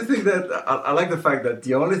the only thing that I like the fact that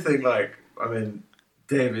the only thing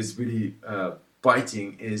Dave is really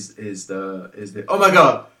biting is the oh my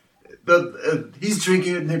god. He's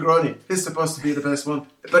drinking a Negroni. It's supposed to be the best one,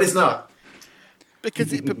 but it's not.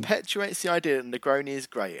 Because it perpetuates the idea that Negroni is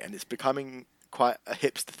great, and it's becoming quite a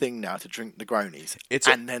hipster thing now to drink Negronis,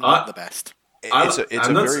 and they're not the best. It's a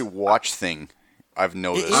very watch thing. I've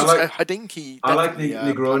noticed. I like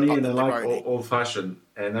Negroni, and I like old fashioned,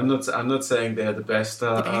 and I'm not saying they're the best. You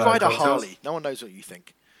ride a Harley. No one knows what you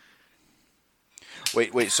think.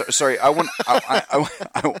 Wait. Sorry. I want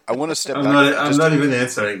to step back. I'm not even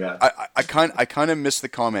answering that. I kind of missed the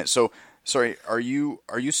comment. So sorry. Are you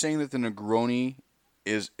saying that the Negroni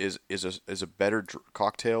is a better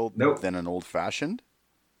cocktail than an old fashioned?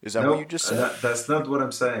 Is that what you just said? That's not what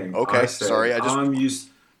I'm saying. Okay. Sorry.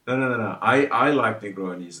 No. I like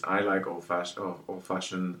Negronis. I like old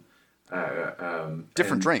fashioned.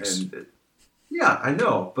 Different drinks. Yeah, I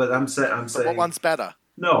know, but I'm saying. What one's better?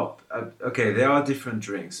 No, okay, they are different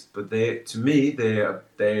drinks, but to me, they're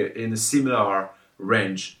in a similar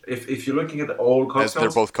range. If you're looking at the old cocktails,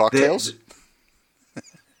 they're both cocktails.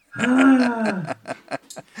 And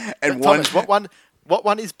Thomas, what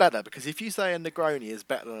one is better? Because if you say a Negroni is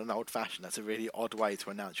better than an old fashioned, that's a really odd way to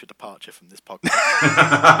announce your departure from this podcast.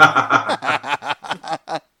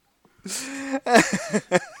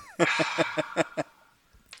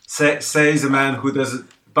 says the man who doesn't.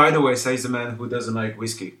 By the way, says the man who doesn't like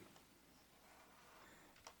whiskey.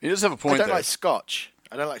 He does have a point. I don't there. like Scotch.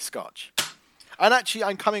 And actually,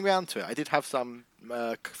 I'm coming round to it. I did have some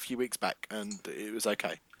a few weeks back, and it was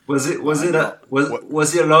okay. Was it a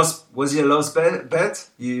lost bet?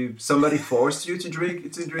 Somebody forced you to drink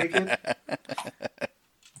it?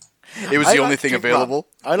 It was the only thing available.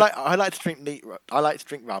 I like to drink neat. I like to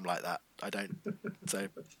drink rum like that. I don't, so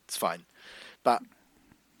it's fine. But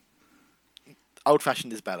old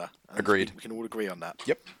fashioned is better. Agreed. We can all agree on that.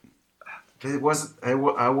 Yep. It wasn't.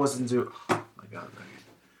 I wasn't doing. Oh my god.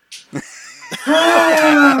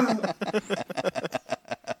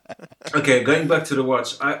 Okay, going back to the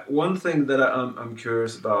watch. One thing that I'm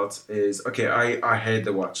curious about is I hate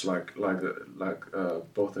the watch like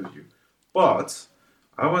both of you, but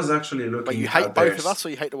I was actually looking. But you hate both of us, or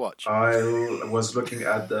you hate the watch? I was looking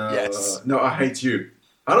at the. Yes. No, I hate you.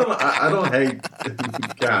 I don't hate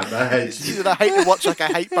Can. I hate you. She said, I hate the watch like I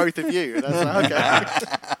hate both of you. And I was like, okay.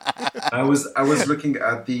 I was looking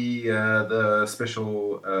at the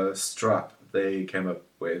special strap they came up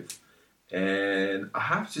with, and I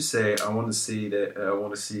have to say I want to see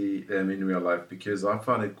them in real life, because I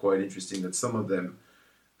found it quite interesting that some of them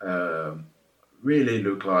really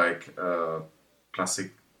look like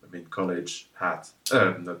classic. College hat.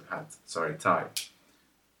 Not hat. Sorry, tie.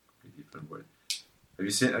 Different word. Have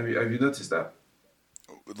you noticed that?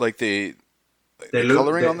 Like the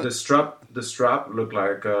coloring on the strap. The strap look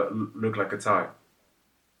like a tie,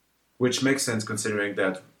 which makes sense considering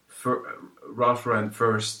that Ralph Lauren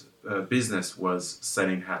first business was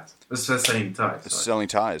selling ties. Selling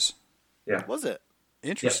ties. Yeah. Was it?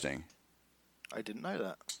 Interesting. Yeah. I didn't know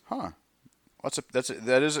that. Huh.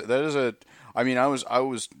 That is a. I mean, I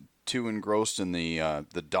was too engrossed in the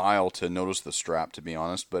dial to notice the strap, to be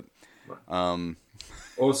honest. But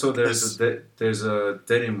also there's a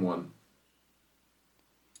denim one,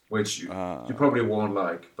 which you probably won't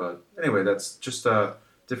like. But anyway, that's just a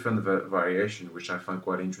different variation, which I find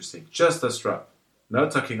quite interesting. Just the strap,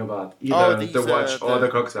 not talking about either the watch or the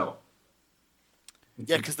cocktail.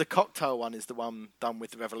 Yeah, because the cocktail one is the one done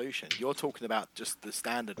with the Revolution. You're talking about just the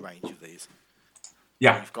standard range of these.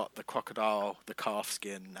 Yeah. You've got the crocodile, the calf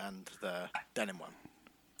skin, and the denim one.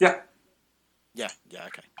 Yeah. Yeah,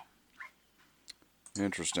 okay.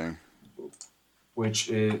 Interesting. Which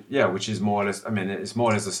is more or less, it's more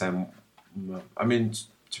or less the same.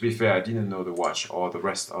 To be fair, I didn't know the watch or the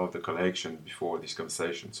rest of the collection before this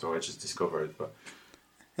conversation, so I just discovered it, but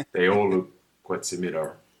they all look quite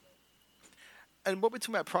similar. And what we're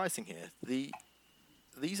talking about pricing here, these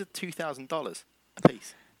are $2,000 a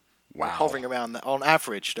piece. Wow. They're hovering around on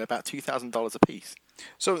average, they're about $2,000 a piece.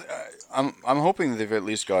 So I'm hoping that they've at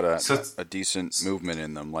least got a decent movement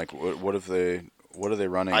in them. Like what are they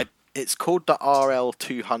running? It's called the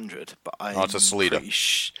RL200, but it's a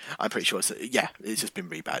Sellita. I'm pretty sure it's just been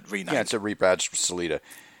renamed. Yeah, it's a rebadged Sellita.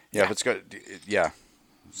 Yeah, but it's got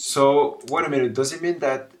So wait a minute, does it mean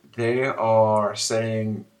that they are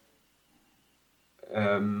selling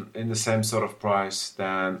in the same sort of price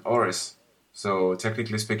than Oris? So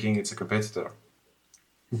technically speaking, it's a competitor.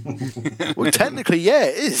 Well, technically, yeah,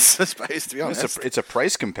 it is. I suppose, to be honest, it's a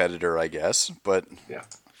price competitor, I guess. But yeah,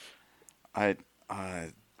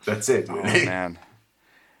 that's it. Oh man,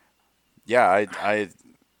 yeah,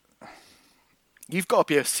 You've got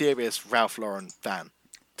to be a serious Ralph Lauren fan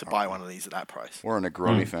to buy one of these at that price. Or a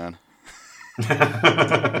Negroni fan.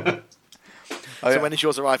 So when is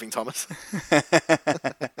yours arriving, Thomas? I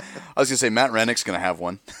was gonna say Matt Rennick's gonna have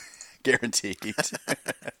one, guaranteed.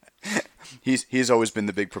 He's always been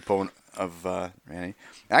the big proponent of Randy.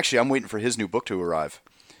 Actually, I'm waiting for his new book to arrive.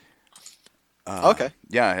 Okay.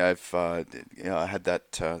 Yeah, I had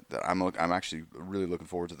that. I'm actually really looking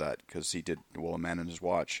forward to that, because he did A Man and His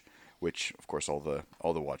Watch, which of course all the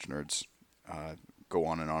watch nerds go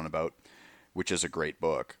on and on about, which is a great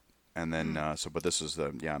book. And then but this is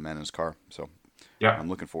the Man in His Car. So yeah, I'm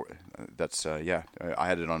looking for that's I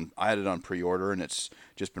had it on pre-order, and it's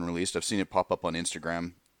just been released. I've seen it pop up on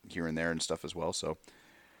Instagram here and there and stuff as well. So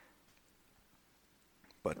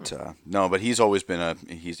But no, but he's always been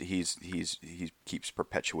he keeps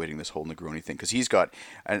perpetuating this whole Negroni thing because he's got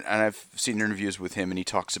and I've seen interviews with him and he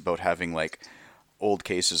talks about having like old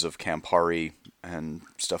cases of Campari and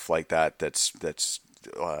stuff like that that's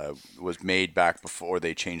was made back before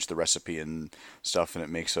they changed the recipe and stuff, and it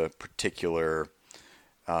makes a particular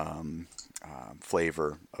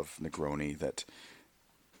flavor of Negroni that.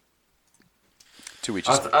 We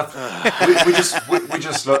just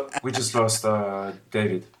lost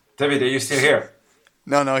David. David, are you still here?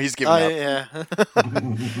 No, he's giving up. Yeah.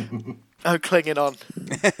 I'm clinging on.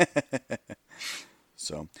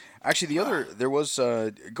 So, actually, there was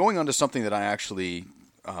going on to something that I actually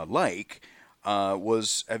like.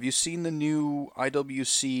 Was have you seen the new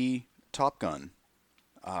IWC Top Gun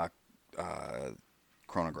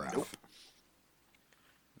chronograph? Nope.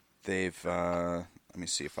 They've let me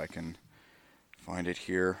see if I can find it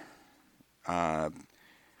here. I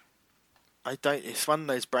don't. It's one of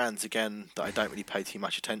those brands again that I don't really pay too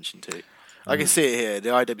much attention to. I can see it here, the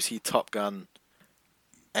IWC Top Gun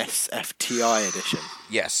SFTI edition.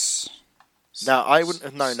 Yes. Now I wouldn't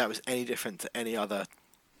have known that was any different to any other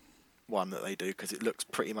one that they do because it looks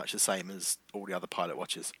pretty much the same as all the other pilot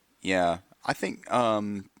watches. Yeah, I think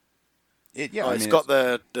it's got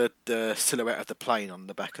the silhouette of the plane on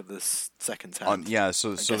the back of the second hand.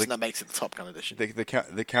 So that makes it the Top Gun edition.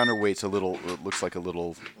 The counterweight's a little. It looks like a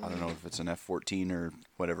little. I don't know if it's an F-14 or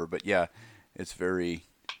whatever, but yeah, it's very.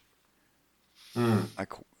 Now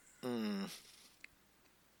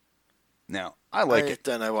I like it.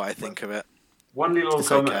 I don't know what I think of it. One little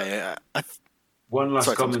comment. Okay. One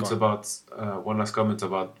last comment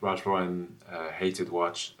about Ralph Lauren hated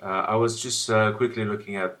watch. I was just quickly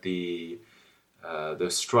looking at the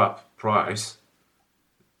strap price.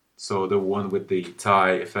 So the one with the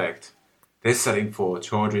tie effect, they're selling for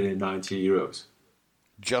 €290.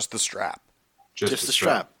 Just the strap. Just the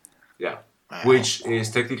strap. Yeah, wow. Which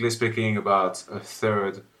is technically speaking about a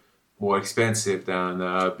third more expensive than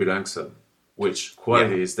Billangson. Which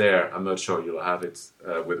quality is there? I'm not sure you'll have it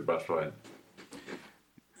with Ralph Lauren.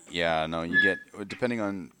 Yeah, no, you get depending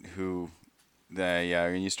on who.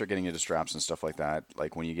 When you start getting into straps and stuff like that,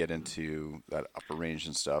 like when you get into that upper range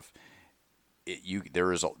and stuff,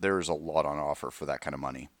 there is a lot on offer for that kind of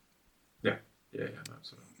money. Yeah,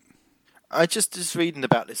 absolutely. I just reading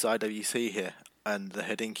about this IWC here, and the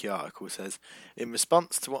Hodinkee article says, in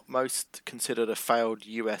response to what most considered a failed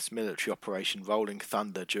U.S. military operation Rolling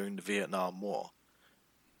Thunder during the Vietnam War.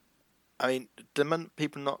 I mean, do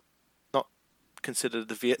people not consider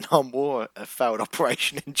the Vietnam War a failed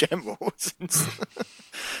operation in general?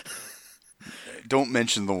 Don't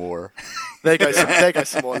mention the war. There goes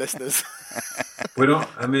some more listeners. We don't.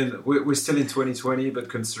 I mean, we're still in 2020, but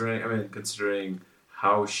considering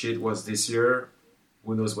how shit was this year,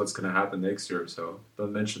 who knows what's going to happen next year? So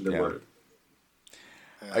don't mention the word.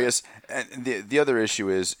 I guess, and the other issue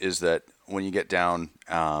is that when you get down,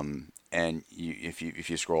 and if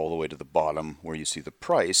you scroll all the way to the bottom where you see the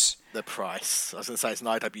price. The price. I was going to say it's an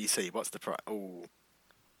IWC. What's the price? Oh.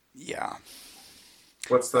 Yeah.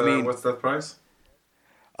 What's that price?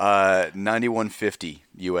 $91.50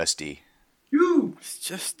 USD. It's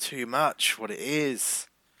just too much. What it is.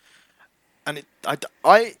 And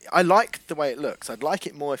I like the way it looks. I'd like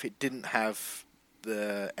it more if it didn't have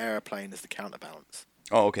the aeroplane as the counterbalance.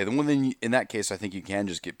 Oh, okay. Then in that case, I think you can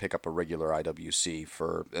just pick up a regular IWC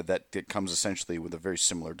for that. It comes essentially with a very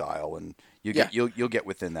similar dial, and you'll get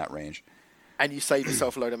within that range. And you save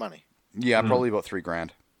yourself a load of money. Yeah, probably about $3,000.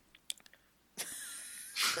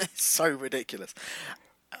 It's so ridiculous.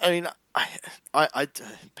 I mean, I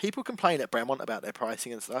people complain at Bremont about their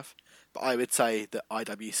pricing and stuff, but I would say that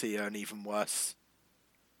IWC are an even worse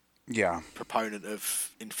proponent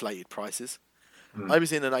of inflated prices. I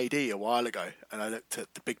was in an AD a while ago, and I looked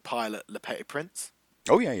at the Big Pilot Le Petit Prince.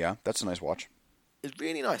 Oh yeah, that's a nice watch. It's a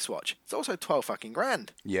really nice watch. It's also $12,000.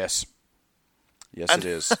 Yes, it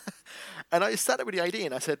is. And I sat there with the AD,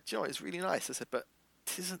 and I said, "You know, it's really nice." I said, "But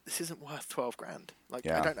this isn't worth $12,000. Like,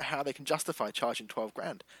 I don't know how they can justify charging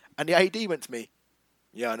 $12,000." And the AD went to me,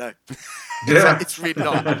 "Yeah, I know. It's really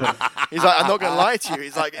not." He's like, "I'm not going to lie to you."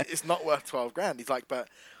 He's like, "It's not worth $12,000." He's like, "But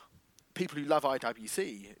people who love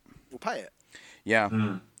IWC will pay it." Yeah.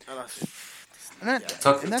 And that's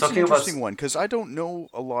an interesting one because I don't know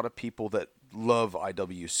a lot of people that love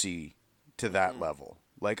IWC to that level.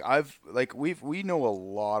 Like we know a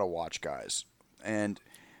lot of watch guys, and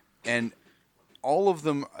all of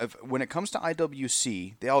them when it comes to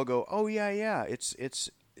IWC, they all go, "Oh yeah, it's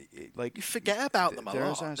like you forget about them a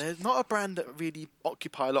lot. They're not a brand that really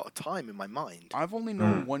occupy a lot of time in my mind. I've only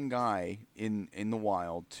known one guy in the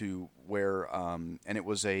wild to wear, and it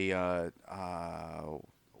was a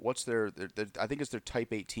what's their I think it's their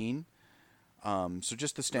Type 18. So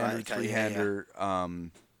just the standard three-hander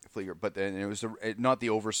fleeger, but then it was not the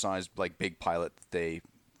oversized like big pilot that they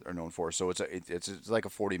are known for. So it's like a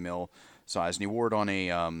 40 mil size, and he wore it on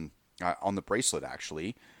on the bracelet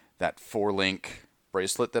actually, that 4-link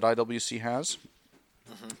bracelet that IWC has.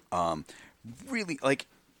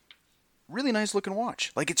 Really nice looking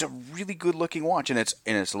watch. Like it's a really good looking watch, and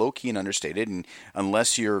it's low key and understated. And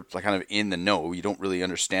unless you're like kind of in the know, you don't really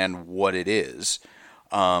understand what it is.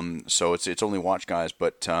 So it's only watch guys,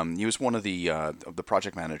 but he was one of the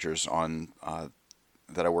project managers on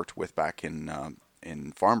that I worked with back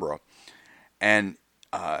in Farnborough, and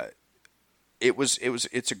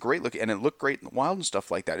it's a great look, and it looked great in the wild and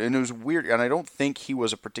stuff like that. And it was weird, and I don't think he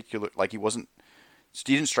was a particular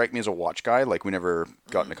he didn't strike me as a watch guy. Like we never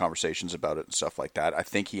got into conversations about it and stuff like that. I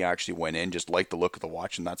think he actually went in, just liked the look of the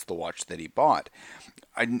watch, and that's the watch that he bought.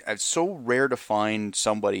 It's so rare to find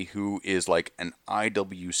somebody who is like an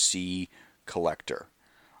IWC collector.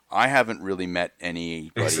 I haven't really met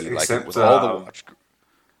anybody like it with all the watch.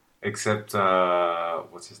 Except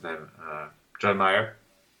what's his name? John Mayer.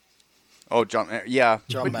 Oh, John Mayer. Yeah,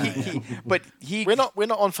 John Mayer. But we're not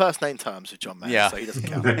on first name terms with John Mayer, so he doesn't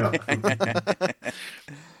count.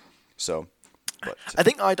 So, but I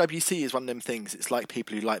think IWC is one of them things. It's like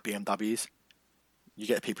people who like BMWs. You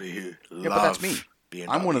get people who love but that's me. BMWs.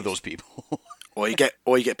 I'm one of those people. or you get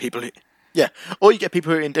people who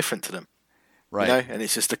are indifferent to them. Right. You know, and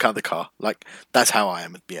it's just the car. Like that's how I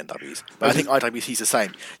am with BMWs. But I think IWC is the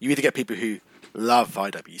same. You either get people who love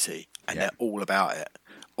IWC and they're all about it,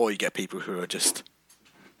 or you get people who are just,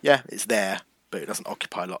 it's there, but it doesn't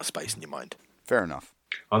occupy a lot of space in your mind. Fair enough.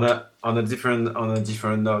 On a different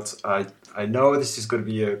note, I know this is going to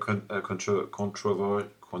be a controversial.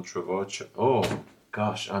 Oh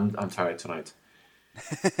gosh, I'm tired tonight.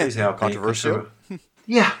 Please help me. Controversial.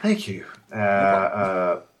 Yeah, thank you.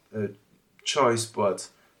 Choice, but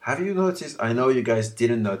have you noticed? I know you guys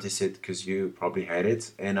didn't notice it because you probably hate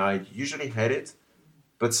it, and I usually hate it,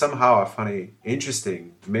 but somehow I find it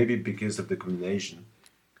interesting. Maybe because of the combination.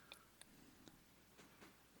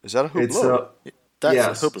 Is that a Hublot?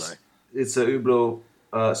 That's a Hublot. It's a Hublot.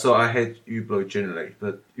 So I hate Hublot generally,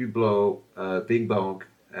 but Hublot Bing Bong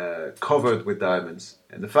covered with diamonds,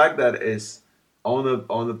 and the fact that it's on the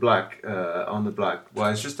black. Well,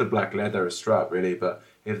 it's just a black leather strap, really. But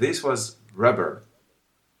if this was rubber,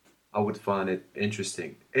 I would find it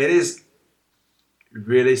interesting. It is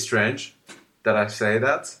really strange that I say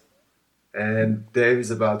that, and Dave is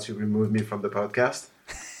about to remove me from the podcast.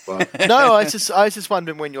 But no, I was just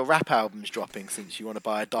wondering when your rap album's dropping, since you want to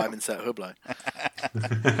buy a diamond set Hublot.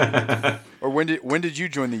 Or when did you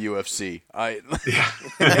join the UFC?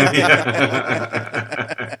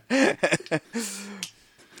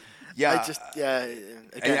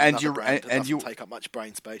 Again, and you take up much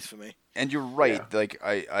brain space for me. And you're right. Yeah. Like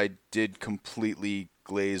I did completely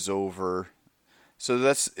glaze over. So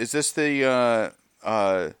is this the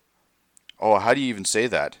how do you even say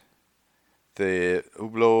that? The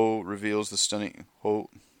Hublot reveals the stunning.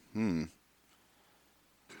 I'm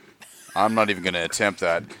not even going to attempt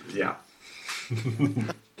that. Yeah.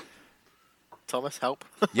 Thomas, help.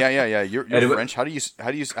 Yeah. You're French. How do you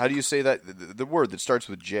say that? The word that starts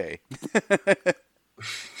with J.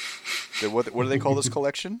 What do they call this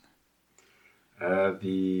collection?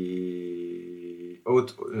 The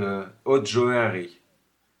haute joaillerie.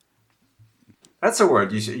 That's a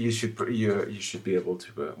word you should be able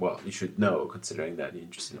to. You should know, considering that you're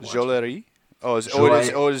interested in watching. Joaillerie.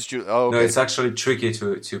 No, it's actually tricky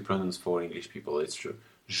to pronounce for English people. It's true.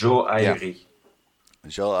 Joaillerie.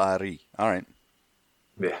 Joaillerie. All right.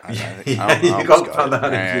 Yeah. You can't find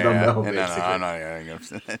that if you don't know. No.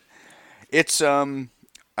 It's I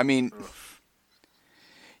mean.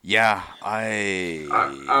 Yeah, I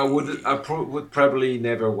would probably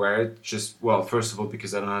never wear it. First of all,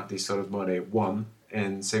 because I don't have this sort of money. One,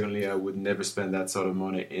 and secondly, I would never spend that sort of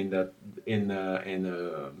money in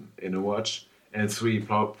a watch. And three,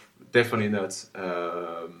 definitely not.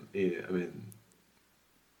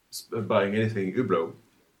 Buying anything Hublot.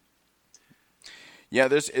 Yeah,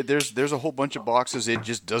 there's a whole bunch of boxes it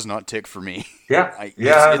just does not tick for me. Yeah,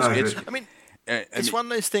 it's one of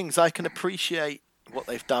those things I can appreciate what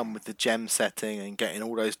they've done with the gem setting and getting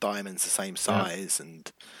all those diamonds the same size and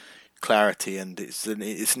clarity, and it's an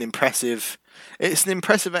impressive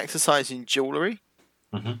exercise in jewellery.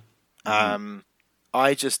 Mm-hmm.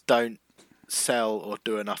 I just don't sell or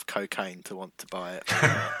do enough cocaine to want to buy it.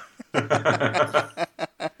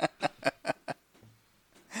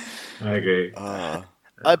 I agree.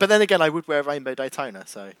 But then again, I would wear Rainbow Daytona,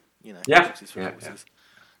 so Yeah.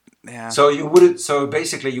 So you wouldn't. So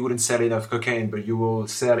basically, you wouldn't sell enough cocaine, but you will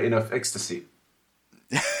sell enough ecstasy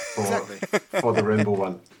for the Rainbow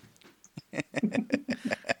one.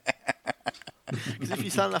 Because if you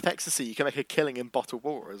sell enough ecstasy, you can make a killing in bottled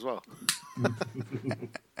water as well.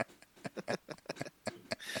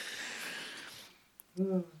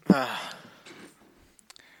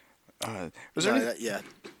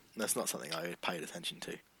 That's not something I paid attention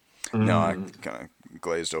to. No, I kind of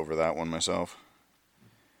glazed over that one myself.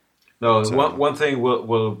 No, one thing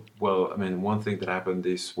one thing that happened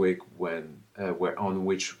this week on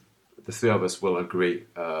which the three of us will agree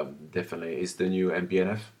definitely is the new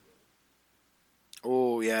MBNF.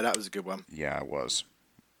 Oh yeah, that was a good one. Yeah, it was.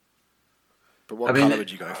 But what colour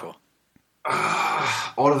would you go for?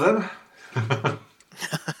 All of them.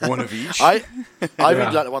 One of each. I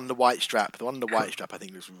really like the one with the white strap. The one with the white strap I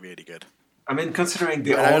think looks really good. I mean, considering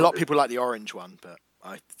a lot of people like the orange one, but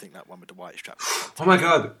I think that one with the white strap. Oh my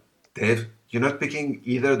god, Dave, you're not picking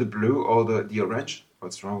either the blue or the orange?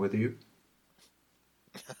 What's wrong with you?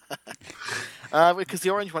 Because the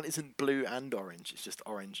orange one isn't blue and orange; it's just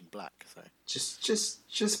orange and black. So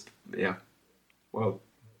just yeah. Well,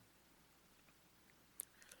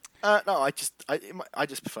 no, I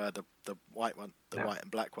just prefer the white one, white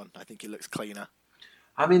and black one. I think it looks cleaner.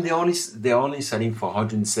 I mean, they're only selling for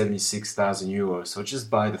 176,000 euros. So just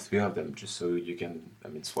buy the three of them, just so you can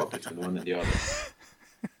swap between one and the other.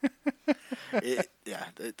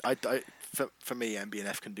 For me,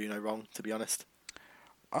 MBNF can do no wrong. To be honest,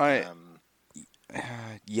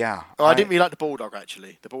 yeah. Oh, I didn't really like the Bulldog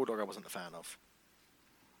actually. The Bulldog I wasn't a fan of.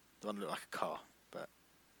 The one that looked like a car, but.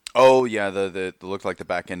 Oh yeah, the looked like the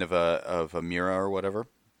back end of a Mira or whatever.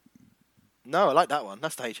 No, I like that one.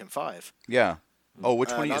 That's the HM5. Yeah. Oh,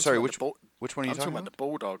 which one? Which one are you talking about? The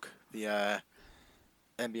Bulldog, the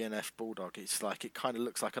MBNF Bulldog. It's like it kind of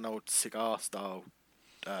looks like an old cigar style.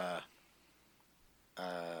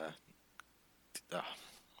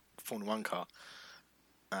 Formula One car.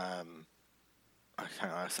 I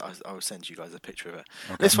will send you guys a picture of it.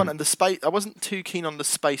 Okay. This one and the space. I wasn't too keen on the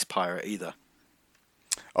Space Pirate either.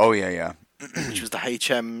 Oh yeah. Which was the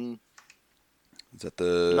HM. Is that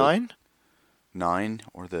the 9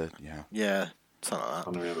 or the Yeah, something like that.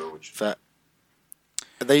 I don't remember which. But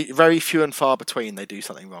they very few and far between. They do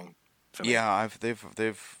something wrong. For me. Yeah, they've.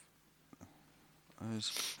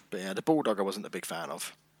 But yeah, the Bulldog I wasn't a big fan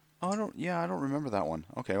of. I don't remember that one.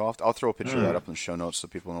 Okay, well, I'll throw a picture of that up in the show notes so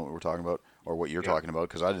people know what we're talking about or what you're talking about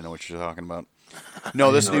because I didn't know what you're talking about.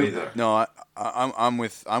 No, this new. Either. No, I'm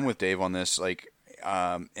with Dave on this. Like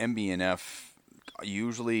MBNF,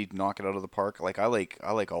 usually knock it out of the park. Like I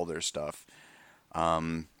like all their stuff. I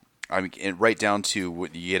mean, right down to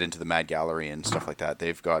what you get into the Mad Gallery and stuff like that.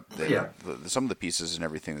 They've got some of the pieces and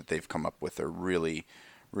everything that they've come up with are really,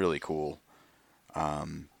 really cool.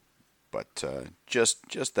 But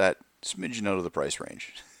just that smidgen out of the price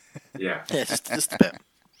range. Yeah, just a bit.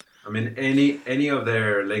 I mean, any of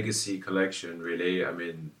their legacy collection, really. I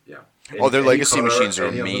mean, yeah. Their legacy color, machines are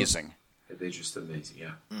amazing. They're just amazing,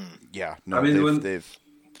 yeah. Yeah, no, I mean, they've.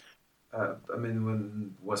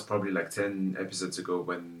 when was probably like 10 episodes ago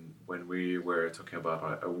when we were talking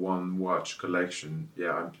about a one watch collection.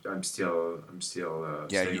 Yeah, I'm still staying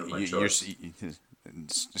on my choice. You're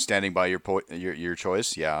standing by your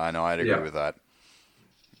choice. Yeah, I know. I'd agree with that.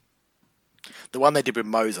 The one they did with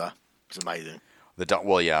Moser was amazing.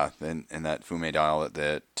 And that Fume dial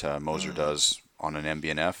that Moser does on an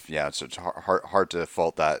MBNF. Yeah, it's hard to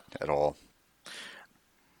fault that at all.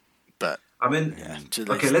 But I mean,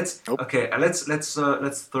 let's throw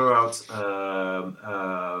out.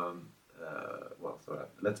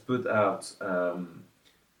 Let's put out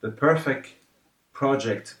the perfect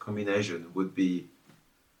project combination would be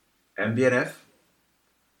MBNF,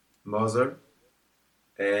 Moser,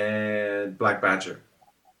 and Black Badger.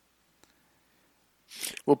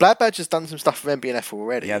 Well, Black Badger's done some stuff with MBNF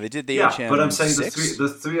already. Yeah, they did the HM6. But I'm saying the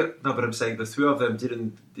three. No, but I'm saying the three of them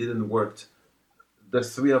didn't work. The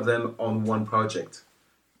three of them on one project.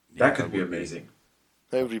 That could be amazing.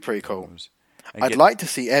 That would be pretty cool. I'd like to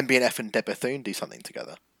see MBNF and De Bethune do something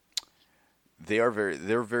together. They're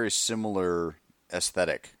very similar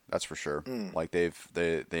aesthetic. That's for sure. Like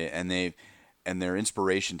and their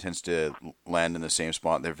inspiration tends to land in the same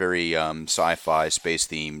spot. They're very sci-fi, space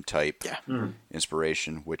theme type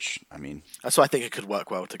inspiration, which I mean. That's why I think it could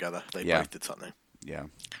work well together. They both did something. Yeah.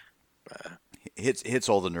 Hits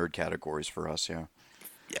all the nerd categories for us. Yeah.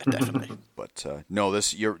 Yeah, definitely. But no,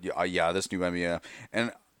 this this new MBNF,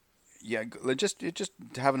 and just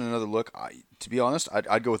having another look. To be honest,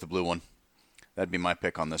 I'd go with the blue one. That'd be my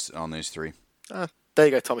pick on these three. There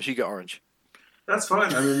you go, Thomas. You get orange. That's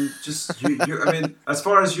fine. I mean, just you. I mean, as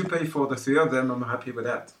far as you pay for the three of them, I'm happy with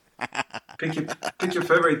that. Pick your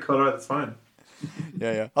favorite color. That's fine.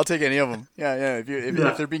 Yeah. I'll take any of them. Yeah.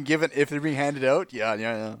 If they're being given, if they're being handed out,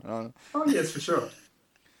 yeah. Oh yes, for sure.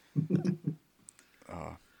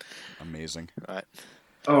 Amazing. Right.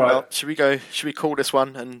 All right. Well, should we call this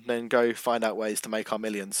one and then go find out ways to make our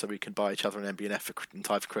millions so we can buy each other an MBNF in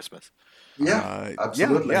time for Christmas? Yeah,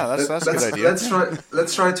 absolutely. Yeah, that's a good idea.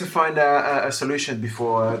 Let's try to find a solution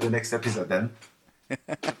before the next episode then.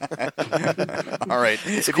 All right.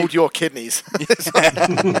 It's called Your Kidneys.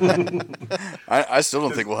 I still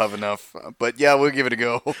don't think we'll have enough, but yeah, we'll give it a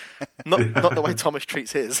go. Not the way Thomas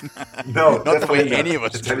treats his. No, not the way any of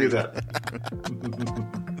us tell you that.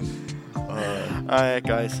 All right,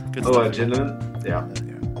 guys. Good stuff. All right, gentlemen. Yeah.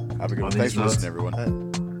 Have a good one. Thanks for listening, everyone.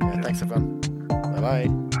 Thanks, everyone. Bye-bye.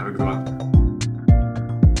 Have a good one.